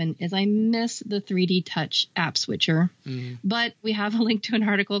iOS 11 is I miss the 3D Touch app switcher. Mm-hmm. But we have a link to an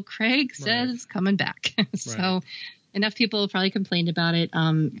article. Craig says it's coming back. So enough people probably complained about it.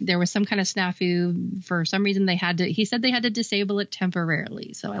 There was some kind of snafu. For some reason, he said they had to disable it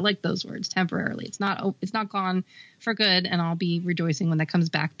temporarily. So I like those words, temporarily. It's not gone for good, and I'll be rejoicing when that comes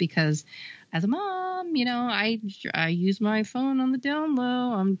back because as a mom, I use my phone on the down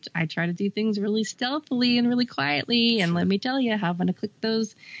low. I try to do things really stealthily and really quietly. And let me tell you, having to click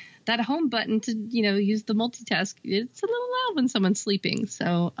that home button to, use the multitask, it's a little loud when someone's sleeping.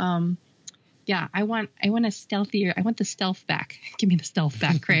 So, yeah, I want the stealth back. Give me the stealth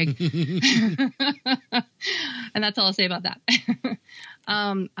back, Craig. And that's all I'll say about that.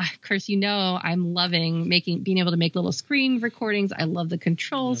 Of course, I'm loving being able to make little screen recordings. I love the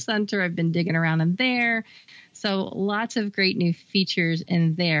Control Center. I've been digging around in there. So lots of great new features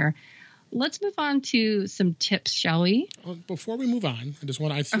in there. Let's move on to some tips, shall we? Before we move on,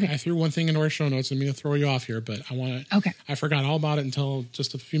 I threw one thing into our show notes. I'm going to throw you off here, but I forgot all about it until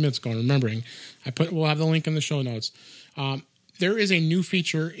just a few minutes ago. Remembering, we'll have the link in the show notes. There is a new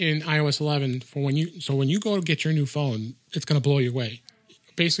feature in iOS 11 for when you go to get your new phone, it's going to blow you away.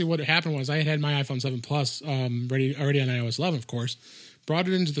 Basically, what happened was I had my iPhone 7 Plus already on iOS 11, of course. Brought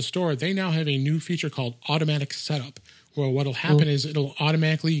it into the store. They now have a new feature called Automatic Setup, where what'll happen is it'll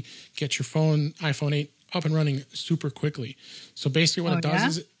automatically get your iPhone 8 up and running super quickly. So basically what it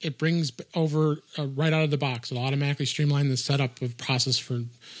does is it brings over right out of the box. It'll automatically streamline the setup of process for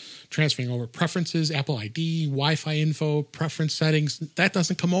transferring over preferences, Apple ID, Wi-Fi info, preference settings. That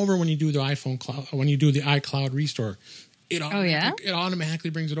doesn't come over when you do the iCloud restore. It automatically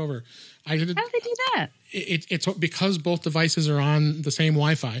brings it over. How do they do that? It's because both devices are on the same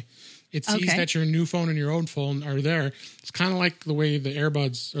Wi-Fi. It sees that your new phone and your old phone are there. It's kind of like the way the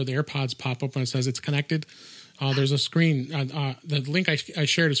earbuds or the AirPods pop up when it says it's connected. There's a screen. The link I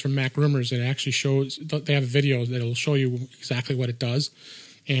shared is from Mac Rumors. It actually shows, they have a video that will show you exactly what it does.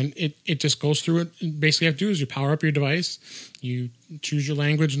 And it just goes through it. Basically, what you have to do is you power up your device, you choose your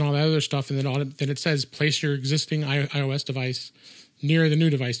language and all that other stuff, and then it says place your existing iOS device near the new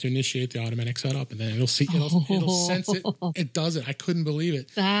device to initiate the automatic setup, and then it'll sense it. It does it. I couldn't believe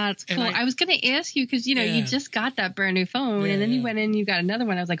it. That's cool. I was going to ask you because, you just got that brand new phone and then you went in, you got another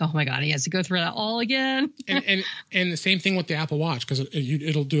one. I was like, oh my God, he has to go through that all again. and the same thing with the Apple Watch, because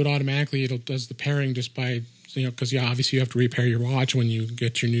it'll do it automatically. Does the pairing just by, because obviously you have to repair your watch when you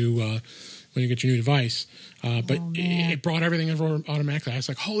get your new device. But it brought everything in automatically. I was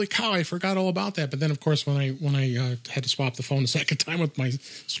like, holy cow, I forgot all about that. But then, of course, when I had to swap the phone the second time with my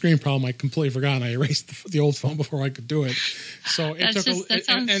screen problem, I completely forgot, and I erased the old phone before I could do it. So that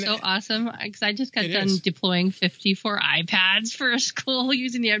sounds so awesome, because I just got done deploying 54 iPads for school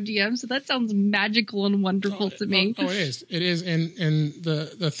using the MDM. So that sounds magical and wonderful to me. Oh, it is. It is. And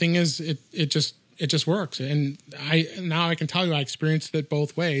the thing is, it just works. And now I can tell you I experienced it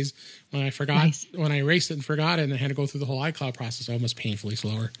both ways. When I forgot, when I erased it and forgot it, and I had to go through the whole iCloud process, I was painfully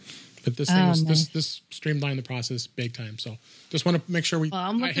slower. But this this streamlined the process big time. So just want to make sure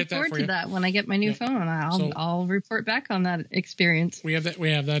I'm looking forward to that when I get my new phone. I'll report back on that experience. We have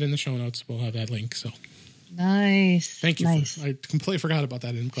that in the show notes. We'll have that link. So nice. Thank you. I completely forgot about that,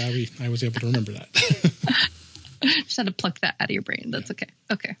 and I'm glad I was able to remember that. Just had to pluck that out of your brain. That's okay.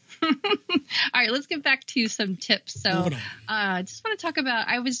 Okay. All right, let's get back to some tips. So I just want to talk about,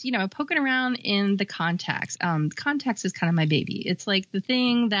 I was, poking around in the contacts. Contacts is kind of my baby. It's like the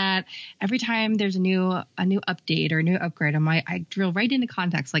thing that every time there's a new update or a new upgrade, I drill right into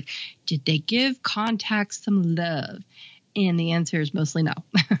contacts. Like, did they give contacts some love? And the answer is mostly no.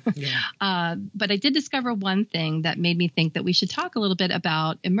 But I did discover one thing that made me think that we should talk a little bit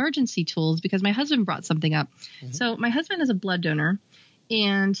about emergency tools, because my husband brought something up. Mm-hmm. So my husband is a blood donor,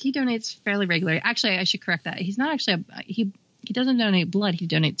 and he donates fairly regularly. Actually, I should correct that. He's not actually he doesn't donate blood. He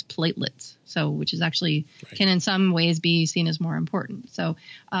donates platelets. So, which is actually can in some ways be seen as more important. So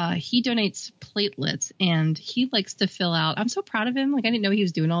he donates platelets, and he likes to fill out. I'm so proud of him. Like, I didn't know he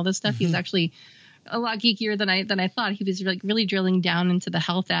was doing all this stuff. Mm-hmm. He's actually a lot geekier than I thought. He was like really drilling down into the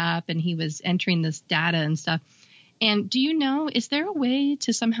health app, and he was entering this data and stuff. And do you know, is there a way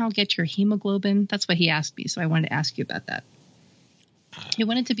to somehow get your hemoglobin? That's what he asked me. So I wanted to ask you about that. He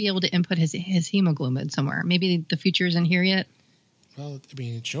wanted to be able to input his hemoglobin somewhere. Maybe the future isn't here yet. Well, I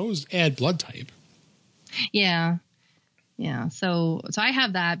mean, it shows add blood type. Yeah. Yeah, so I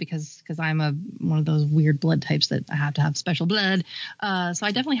have that because I'm one of those weird blood types that I have to have special blood. So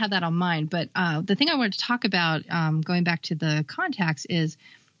I definitely have that on mine. But the thing I wanted to talk about, going back to the contacts, is,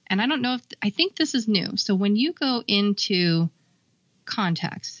 and I don't know I think this is new. So when you go into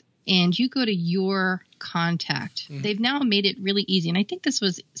contacts and you go to your contact, mm-hmm. they've now made it really easy. And I think this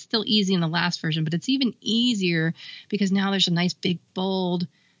was still easy in the last version, but it's even easier because now there's a nice big bold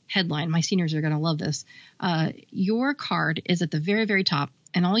headline. My seniors are going to love this. Your card is at the very, very top,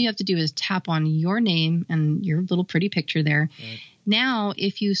 and all you have to do is tap on your name and your little pretty picture there. Right. Now,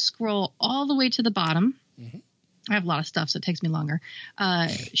 if you scroll all the way to the bottom, mm-hmm. I have a lot of stuff, so it takes me longer.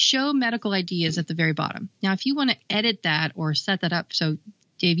 Show medical ID is at the very bottom. Now, if you want to edit that or set that up, so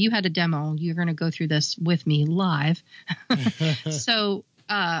Dave, you had a demo. You're going to go through this with me live. So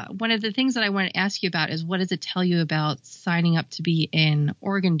one of the things that I want to ask you about is, what does it tell you about signing up to be an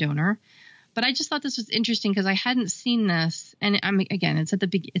organ donor? But I just thought this was interesting because I hadn't seen this. And again, it's at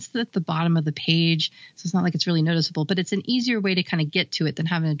the bottom of the page, so it's not like it's really noticeable. But it's an easier way to kind of get to it than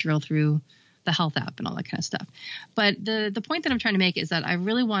having to drill through the health app and all that kind of stuff. But the point that I'm trying to make is that I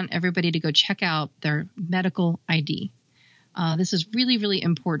really want everybody to go check out their medical ID. This is really, really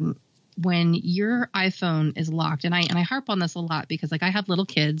important. When your iPhone is locked, and I harp on this a lot because, like, I have little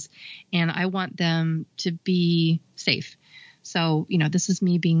kids and I want them to be safe. So, this is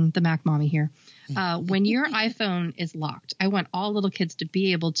me being the Mac mommy here. When your iPhone is locked, I want all little kids to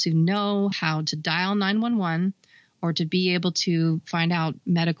be able to know how to dial 911 or to be able to find out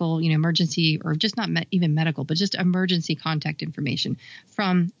medical, emergency, or just not even medical, but just emergency contact information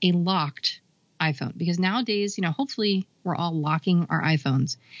from a locked iPhone. Because nowadays, hopefully we're all locking our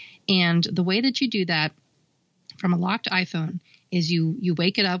iPhones. And the way that you do that from a locked iPhone is you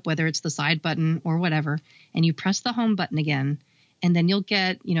wake it up, whether it's the side button or whatever, and you press the home button again, and then you'll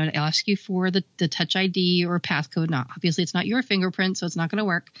get, it'll ask you for the Touch ID or passcode. Now, obviously, it's not your fingerprint, so it's not going to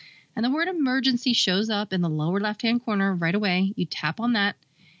work. And the word emergency shows up in the lower left-hand corner right away. You tap on that,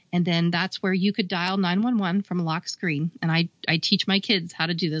 and then that's where you could dial 911 from a locked screen. And I teach my kids how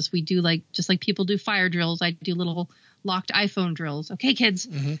to do this. We do just like people do fire drills. I do little locked iPhone drills. Okay, kids.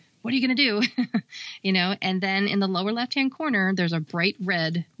 Mm-hmm. What are you going to do? And then in the lower left-hand corner, there's a bright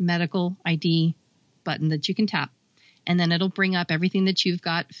red medical ID button that you can tap. And then it'll bring up everything that you've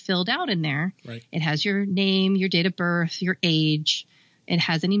got filled out in there. Right. It has your name, your date of birth, your age. It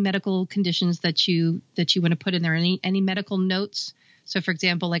has any medical conditions that you want to put in there, any medical notes So, for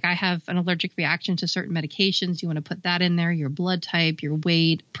example, like I have an allergic reaction to certain medications. You want to put that in there, your blood type, your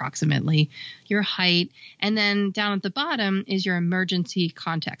weight, approximately, your height. And then down at the bottom is your emergency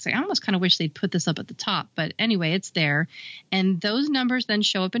contacts. I almost kind of wish they'd put this up at the top. But anyway, it's there. And those numbers then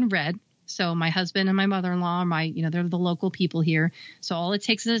show up in red. So my husband and my mother-in-law are they're the local people here. So all it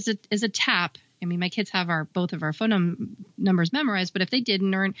takes is a tap. I mean, my kids have both of our phone numbers memorized, but if they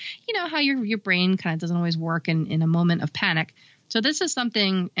didn't, or how your brain kind of doesn't always work in a moment of panic. So this is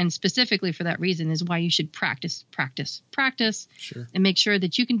something, and specifically for that reason, is why you should practice, sure, and make sure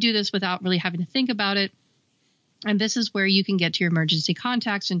that you can do this without really having to think about it. And this is where you can get to your emergency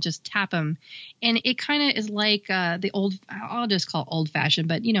contacts and just tap them. And it kind of is like I'll just call it old fashioned,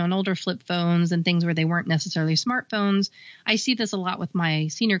 but in older flip phones and things where they weren't necessarily smartphones. I see this a lot with my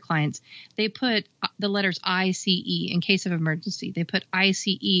senior clients. They put the letters ICE in case of emergency. They put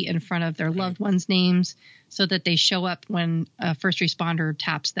ICE in front of their loved ones' names so that they show up when a first responder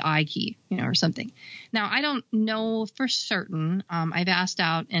taps the I key, or something. Now, I don't know for certain. I've asked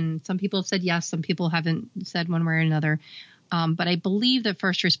out, and some people have said yes. Some people haven't said one way or another. But I believe that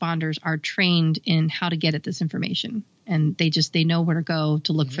first responders are trained in how to get at this information, and they know where to go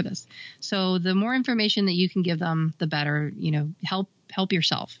to look for this. So the more information that you can give them, the better. Help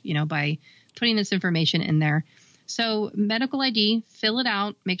yourself, by putting this information in there. So medical ID, fill it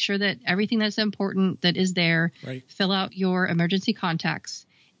out, make sure that everything that's important that is there, fill out your emergency contacts.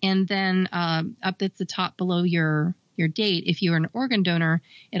 And then up at the top below your date, if you're an organ donor,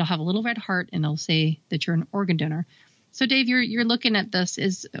 it'll have a little red heart and it'll say that you're an organ donor. So Dave, you're looking at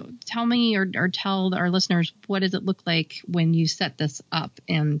this. Tell me or tell our listeners, what does it look like when you set this up?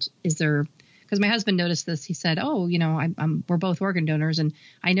 And is there, because my husband noticed this, he said, we're both organ donors. And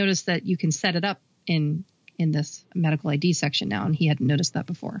I noticed that you can set it up in this medical ID section now, and he hadn't noticed that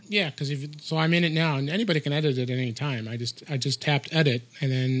before. Yeah, because so I'm in it now, and anybody can edit it at any time. I just tapped edit,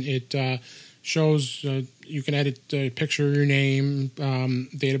 and then it shows you can edit picture, your name,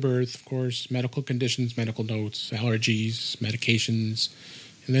 date of birth, of course, medical conditions, medical notes, allergies, medications,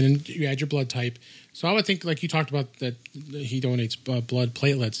 and then you add your blood type. So I would think, like you talked about, that he donates blood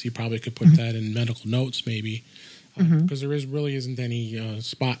platelets. You probably could put that in medical notes, maybe, because there really isn't any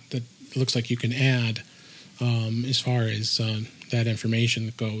spot that looks like you can add. As far as that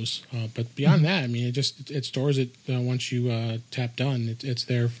information goes, but beyond that, I mean, it stores it once you tap done. It's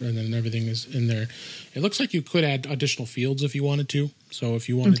there, and then everything is in there. It looks like you could add additional fields if you wanted to. So if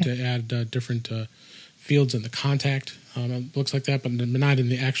you wanted to add different fields in the contact, it looks like that, but not in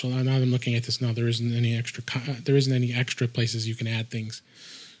the actual. Now I'm looking at this now. There isn't any extra places you can add things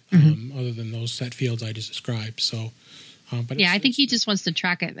other than those set fields I just described. So, but I think he just wants to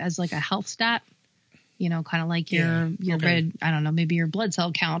track it as like a health stat. Kind of like your red, I don't know, maybe your blood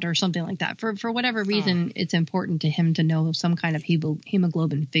cell count or something like that. For whatever reason, it's important to him to know some kind of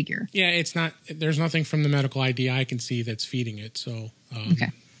hemoglobin figure. Yeah, there's nothing from the medical ID I can see that's feeding it. So,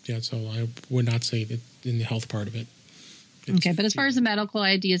 so I would not say that in the health part of it. But as far as the medical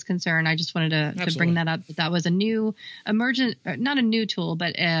ID is concerned, I just wanted to bring that up. That was a new not a new tool,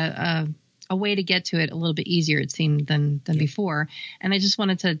 but a way to get to it a little bit easier, it seemed, than before. And I just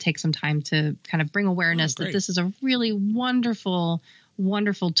wanted to take some time to kind of bring awareness that this is a really wonderful,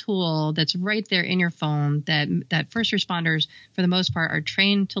 wonderful tool that's right there in your phone that first responders, for the most part, are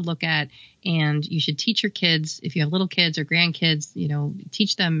trained to look at. And you should teach your kids, if you have little kids or grandkids,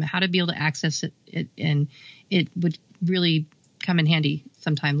 teach them how to be able to access it. And it would really come in handy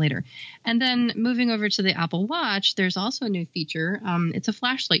sometime later. And then moving over to the Apple Watch, there's also a new feature. It's a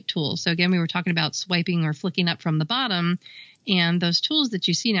flashlight tool. So again, we were talking about swiping or flicking up from the bottom, and those tools that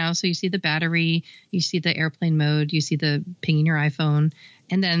you see now. So you see the battery, you see the airplane mode, you see the pinging your iPhone,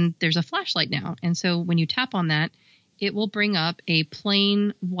 and then there's a flashlight now. And so when you tap on that, it will bring up a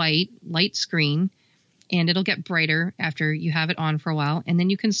plain white light screen, and it'll get brighter after you have it on for a while. And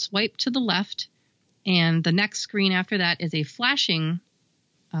then you can swipe to the left, and the next screen after that is a flashing,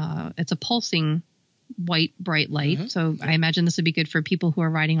 it's a pulsing white bright light. So I imagine this would be good for people who are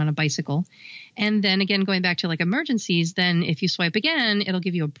riding on a bicycle. And then again, going back to like emergencies, then if you swipe again, it'll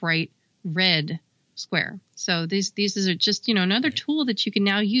give you a bright red square. So these are just, another tool that you can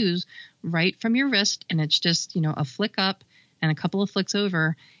now use right from your wrist. And it's just, a flick up and a couple of flicks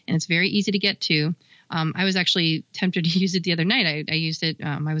over, and it's very easy to get to. I was actually tempted to use it the other night. I used it.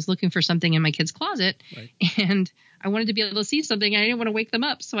 I was looking for something in my kid's closet, and I wanted to be able to see something. And I didn't want to wake them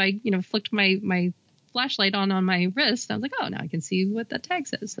up, so I, flicked my flashlight on my wrist. I was like, oh, now I can see what that tag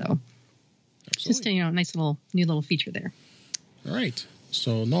says. So, just a nice new little feature there. All right.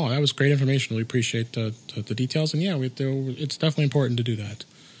 So no, that was great information. We appreciate the details, and it's definitely important to do that.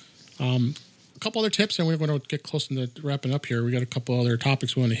 couple other tips, and we're going to get close to wrapping up here. We got a couple other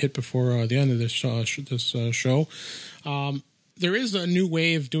topics we want to hit before the end of this show. There is a new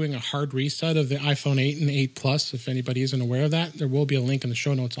way of doing a hard reset of the iPhone 8 and 8 Plus. If anybody isn't aware of that, there will be a link in the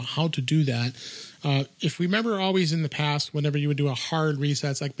show notes on how to do that. If we remember always in the past, whenever you would do a hard reset,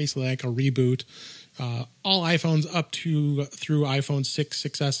 it's like basically like a reboot. All iPhones up to through iPhone 6,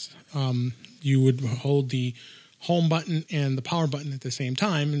 6S, you would hold the home button and the power button at the same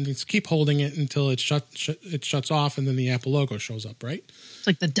time, and just keep holding it until it shuts off, and then the Apple logo shows up, right? It's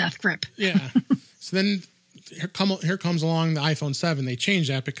like the death grip. Yeah. So then here comes along the iPhone 7. They changed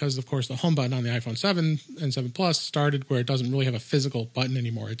that because, of course, the home button on the iPhone 7 and 7 Plus started where it doesn't really have a physical button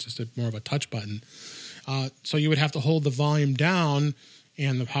anymore. It's just more of a touch button. So you would have to hold the volume down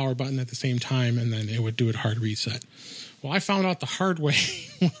and the power button at the same time, and then it would do a hard reset. Well, I found out the hard way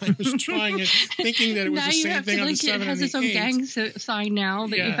when I was trying it, thinking that it was the same thing on the 7 and the 8. It has its own gang sign now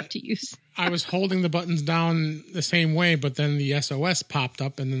that you have to use. I was holding the buttons down the same way, but then the SOS popped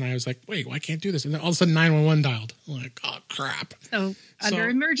up, and then I was like, wait, well, I can't do this. And then all of a sudden 911 dialed. I'm like, oh, crap. So under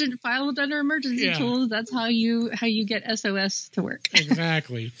emergency tools, that's how you get SOS to work.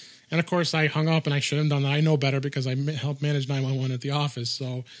 Exactly. And, of course, I hung up, and I shouldn't have done that. I know better because I helped manage 911 at the office.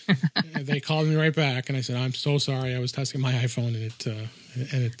 So they called me right back, and I said, I'm so sorry. I was testing my iPhone, and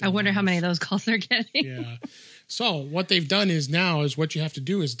it I wonder how many of those calls they're getting. Yeah. So what they've done is what you have to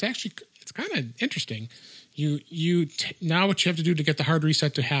do is it's kind of interesting. Now what you have to do to get the hard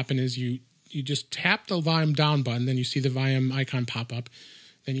reset to happen is you just tap the volume down button, then you see the volume icon pop up.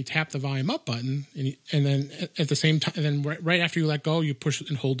 Then you tap the volume up button, and then at the same time, and then right after you let go, you push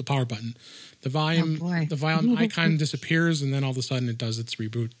and hold the power button. The volume icon disappears, and then all of a sudden it does its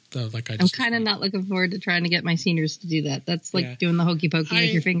reboot. I'm kind of not looking forward to trying to get my seniors to do that. That's like doing the hokey pokey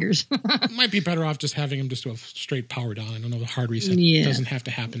with your fingers. Might be better off just having them just do a straight power down. I don't know, the hard reset doesn't have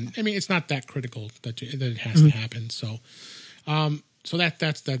to happen. I mean, it's not that critical that it has to happen. So,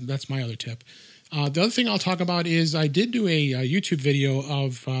 that's my other tip. The other thing I'll talk about is I did do a YouTube video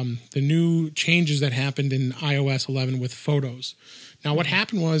of the new changes that happened in iOS 11 with photos. Now, what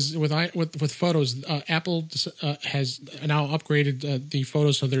happened was with photos, Apple has now upgraded the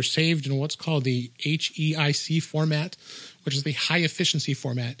photos so they're saved in what's called the HEIC format, which is the high efficiency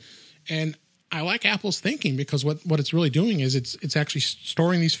format. And I like Apple's thinking because what it's really doing is it's actually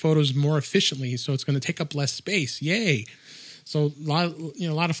storing these photos more efficiently, so it's going to take up less space. Yay! So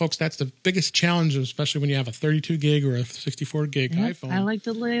a lot of folks, that's the biggest challenge, especially when you have a 32 gig or a 64 gig iPhone. I like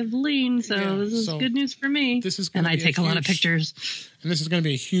to live lean, so this is good news for me. I take a lot of pictures. And this is going to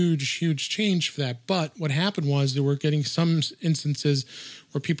be a huge, huge change for that. But what happened was that we're getting some instances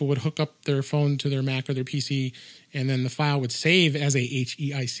where people would hook up their phone to their Mac or their PC, and then the file would save as a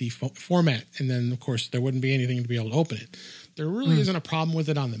HEIC format. And then, of course, there wouldn't be anything to be able to open it. There really isn't a problem with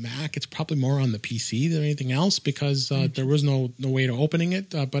it on the Mac. It's probably more on the PC than anything else because there was no way to opening it.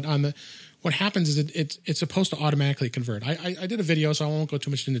 But on what happens is it's supposed to automatically convert. I did a video, so I won't go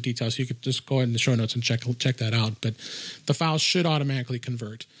too much into detail. So you could just go in the show notes and check that out. But the files should automatically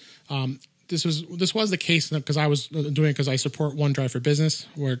convert. This was the case because I was doing it because I support OneDrive for Business,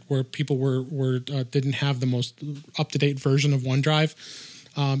 where people didn't have the most up to date version of OneDrive.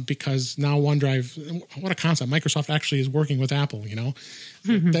 Because now OneDrive, what a concept! Microsoft actually is working with Apple.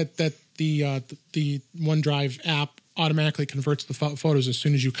 That the OneDrive app automatically converts the photos as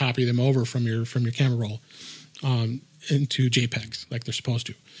soon as you copy them over from your camera roll into JPEGs like they're supposed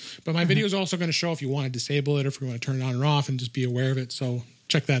to. But my video is also going to show if you want to disable it or if you want to turn it on or off, and just be aware of it. So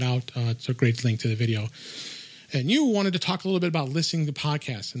check that out. It's a great link to the video. And you wanted to talk a little bit about listening to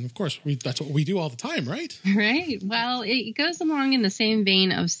podcasts. And, of course, that's what we do all the time, right? Right. Well, it goes along in the same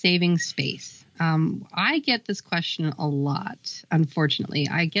vein of saving space. I get this question a lot, unfortunately.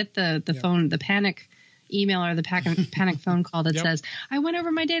 I get the phone, the panic email or the panic phone call that says, I went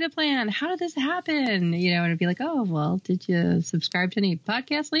over my data plan. How did this happen? And it'd be like, oh, well, did you subscribe to any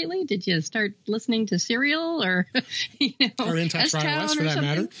podcasts lately? Did you start listening to Serial or, or In Touch for iOS for that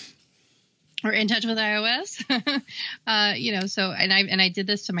matter? Or In Touch with iOS, so, and I did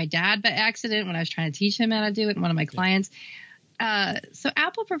this to my dad by accident when I was trying to teach him how to do it. And one of my clients. So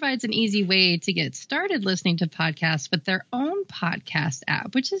Apple provides an easy way to get started listening to podcasts with their own podcast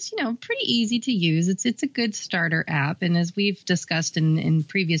app, which is, pretty easy to use. It's a good starter app. And as we've discussed in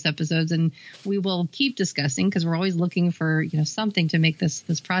previous episodes, and we will keep discussing because we're always looking for, something to make this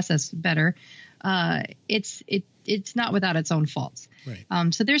process better. It's not without its own faults. Right.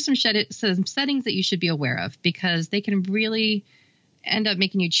 So there's some settings that you should be aware of because they can really end up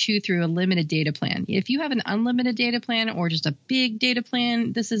making you chew through a limited data plan. If you have an unlimited data plan or just a big data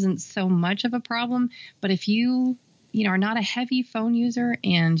plan, this isn't so much of a problem. But if you are not a heavy phone user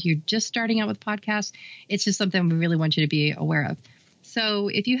and you're just starting out with podcasts, it's just something we really want you to be aware of. So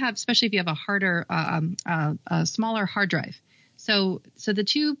if you have, especially if you have a smaller hard drive. So the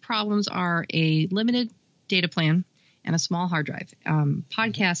two problems are a limited data plan and a small hard drive.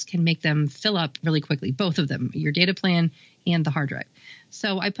 Podcasts can make them fill up really quickly, both of them, your data plan and the hard drive.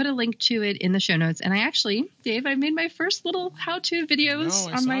 So I put a link to it in the show notes. And Dave, I made my first little how-to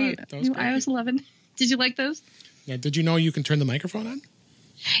videos on my new iOS 11. Did you like those? Yeah. Did you know you can turn the microphone on?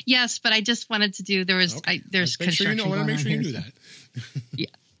 Yes, but I just wanted to do, there's construction going on. I want to make sure you do that. Yeah.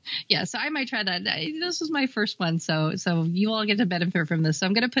 Yeah, so I might try that. This was my first one, so you all get to benefit from this. So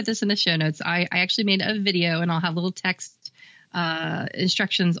I'm going to put this in the show notes. I actually made a video, and I'll have little text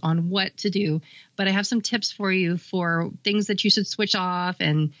instructions on what to do. But I have some tips for you for things that you should switch off,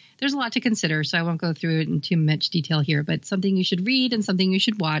 and there's a lot to consider, so I won't go through it in too much detail here, but something you should read and something you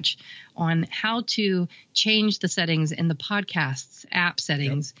should watch on how to change the settings in the podcasts app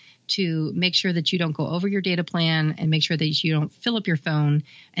settings to make sure that you don't go over your data plan and make sure that you don't fill up your phone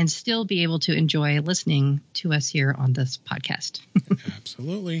and still be able to enjoy listening to us here on this podcast.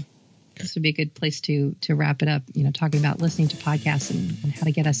 Absolutely. This would be a good place to wrap it up, talking about listening to podcasts and how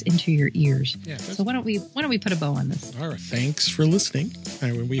to get us into your ears. Yeah, so why don't we put a bow on this? All right. Thanks for listening.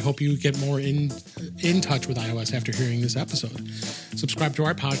 We hope you get more in touch with iOS after hearing this episode. Subscribe to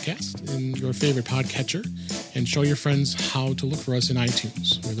our podcast in your favorite podcatcher and show your friends how to look for us in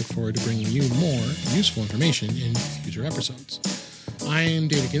iTunes. We look forward to bringing you more useful information in future episodes. I am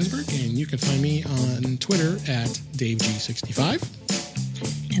David Ginsburg, and you can find me on Twitter at DaveG65.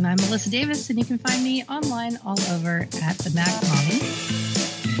 And I'm Melissa Davis, and you can find me online all over at the Mac Mommy.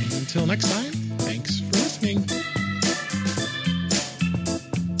 Until next time, thanks for listening.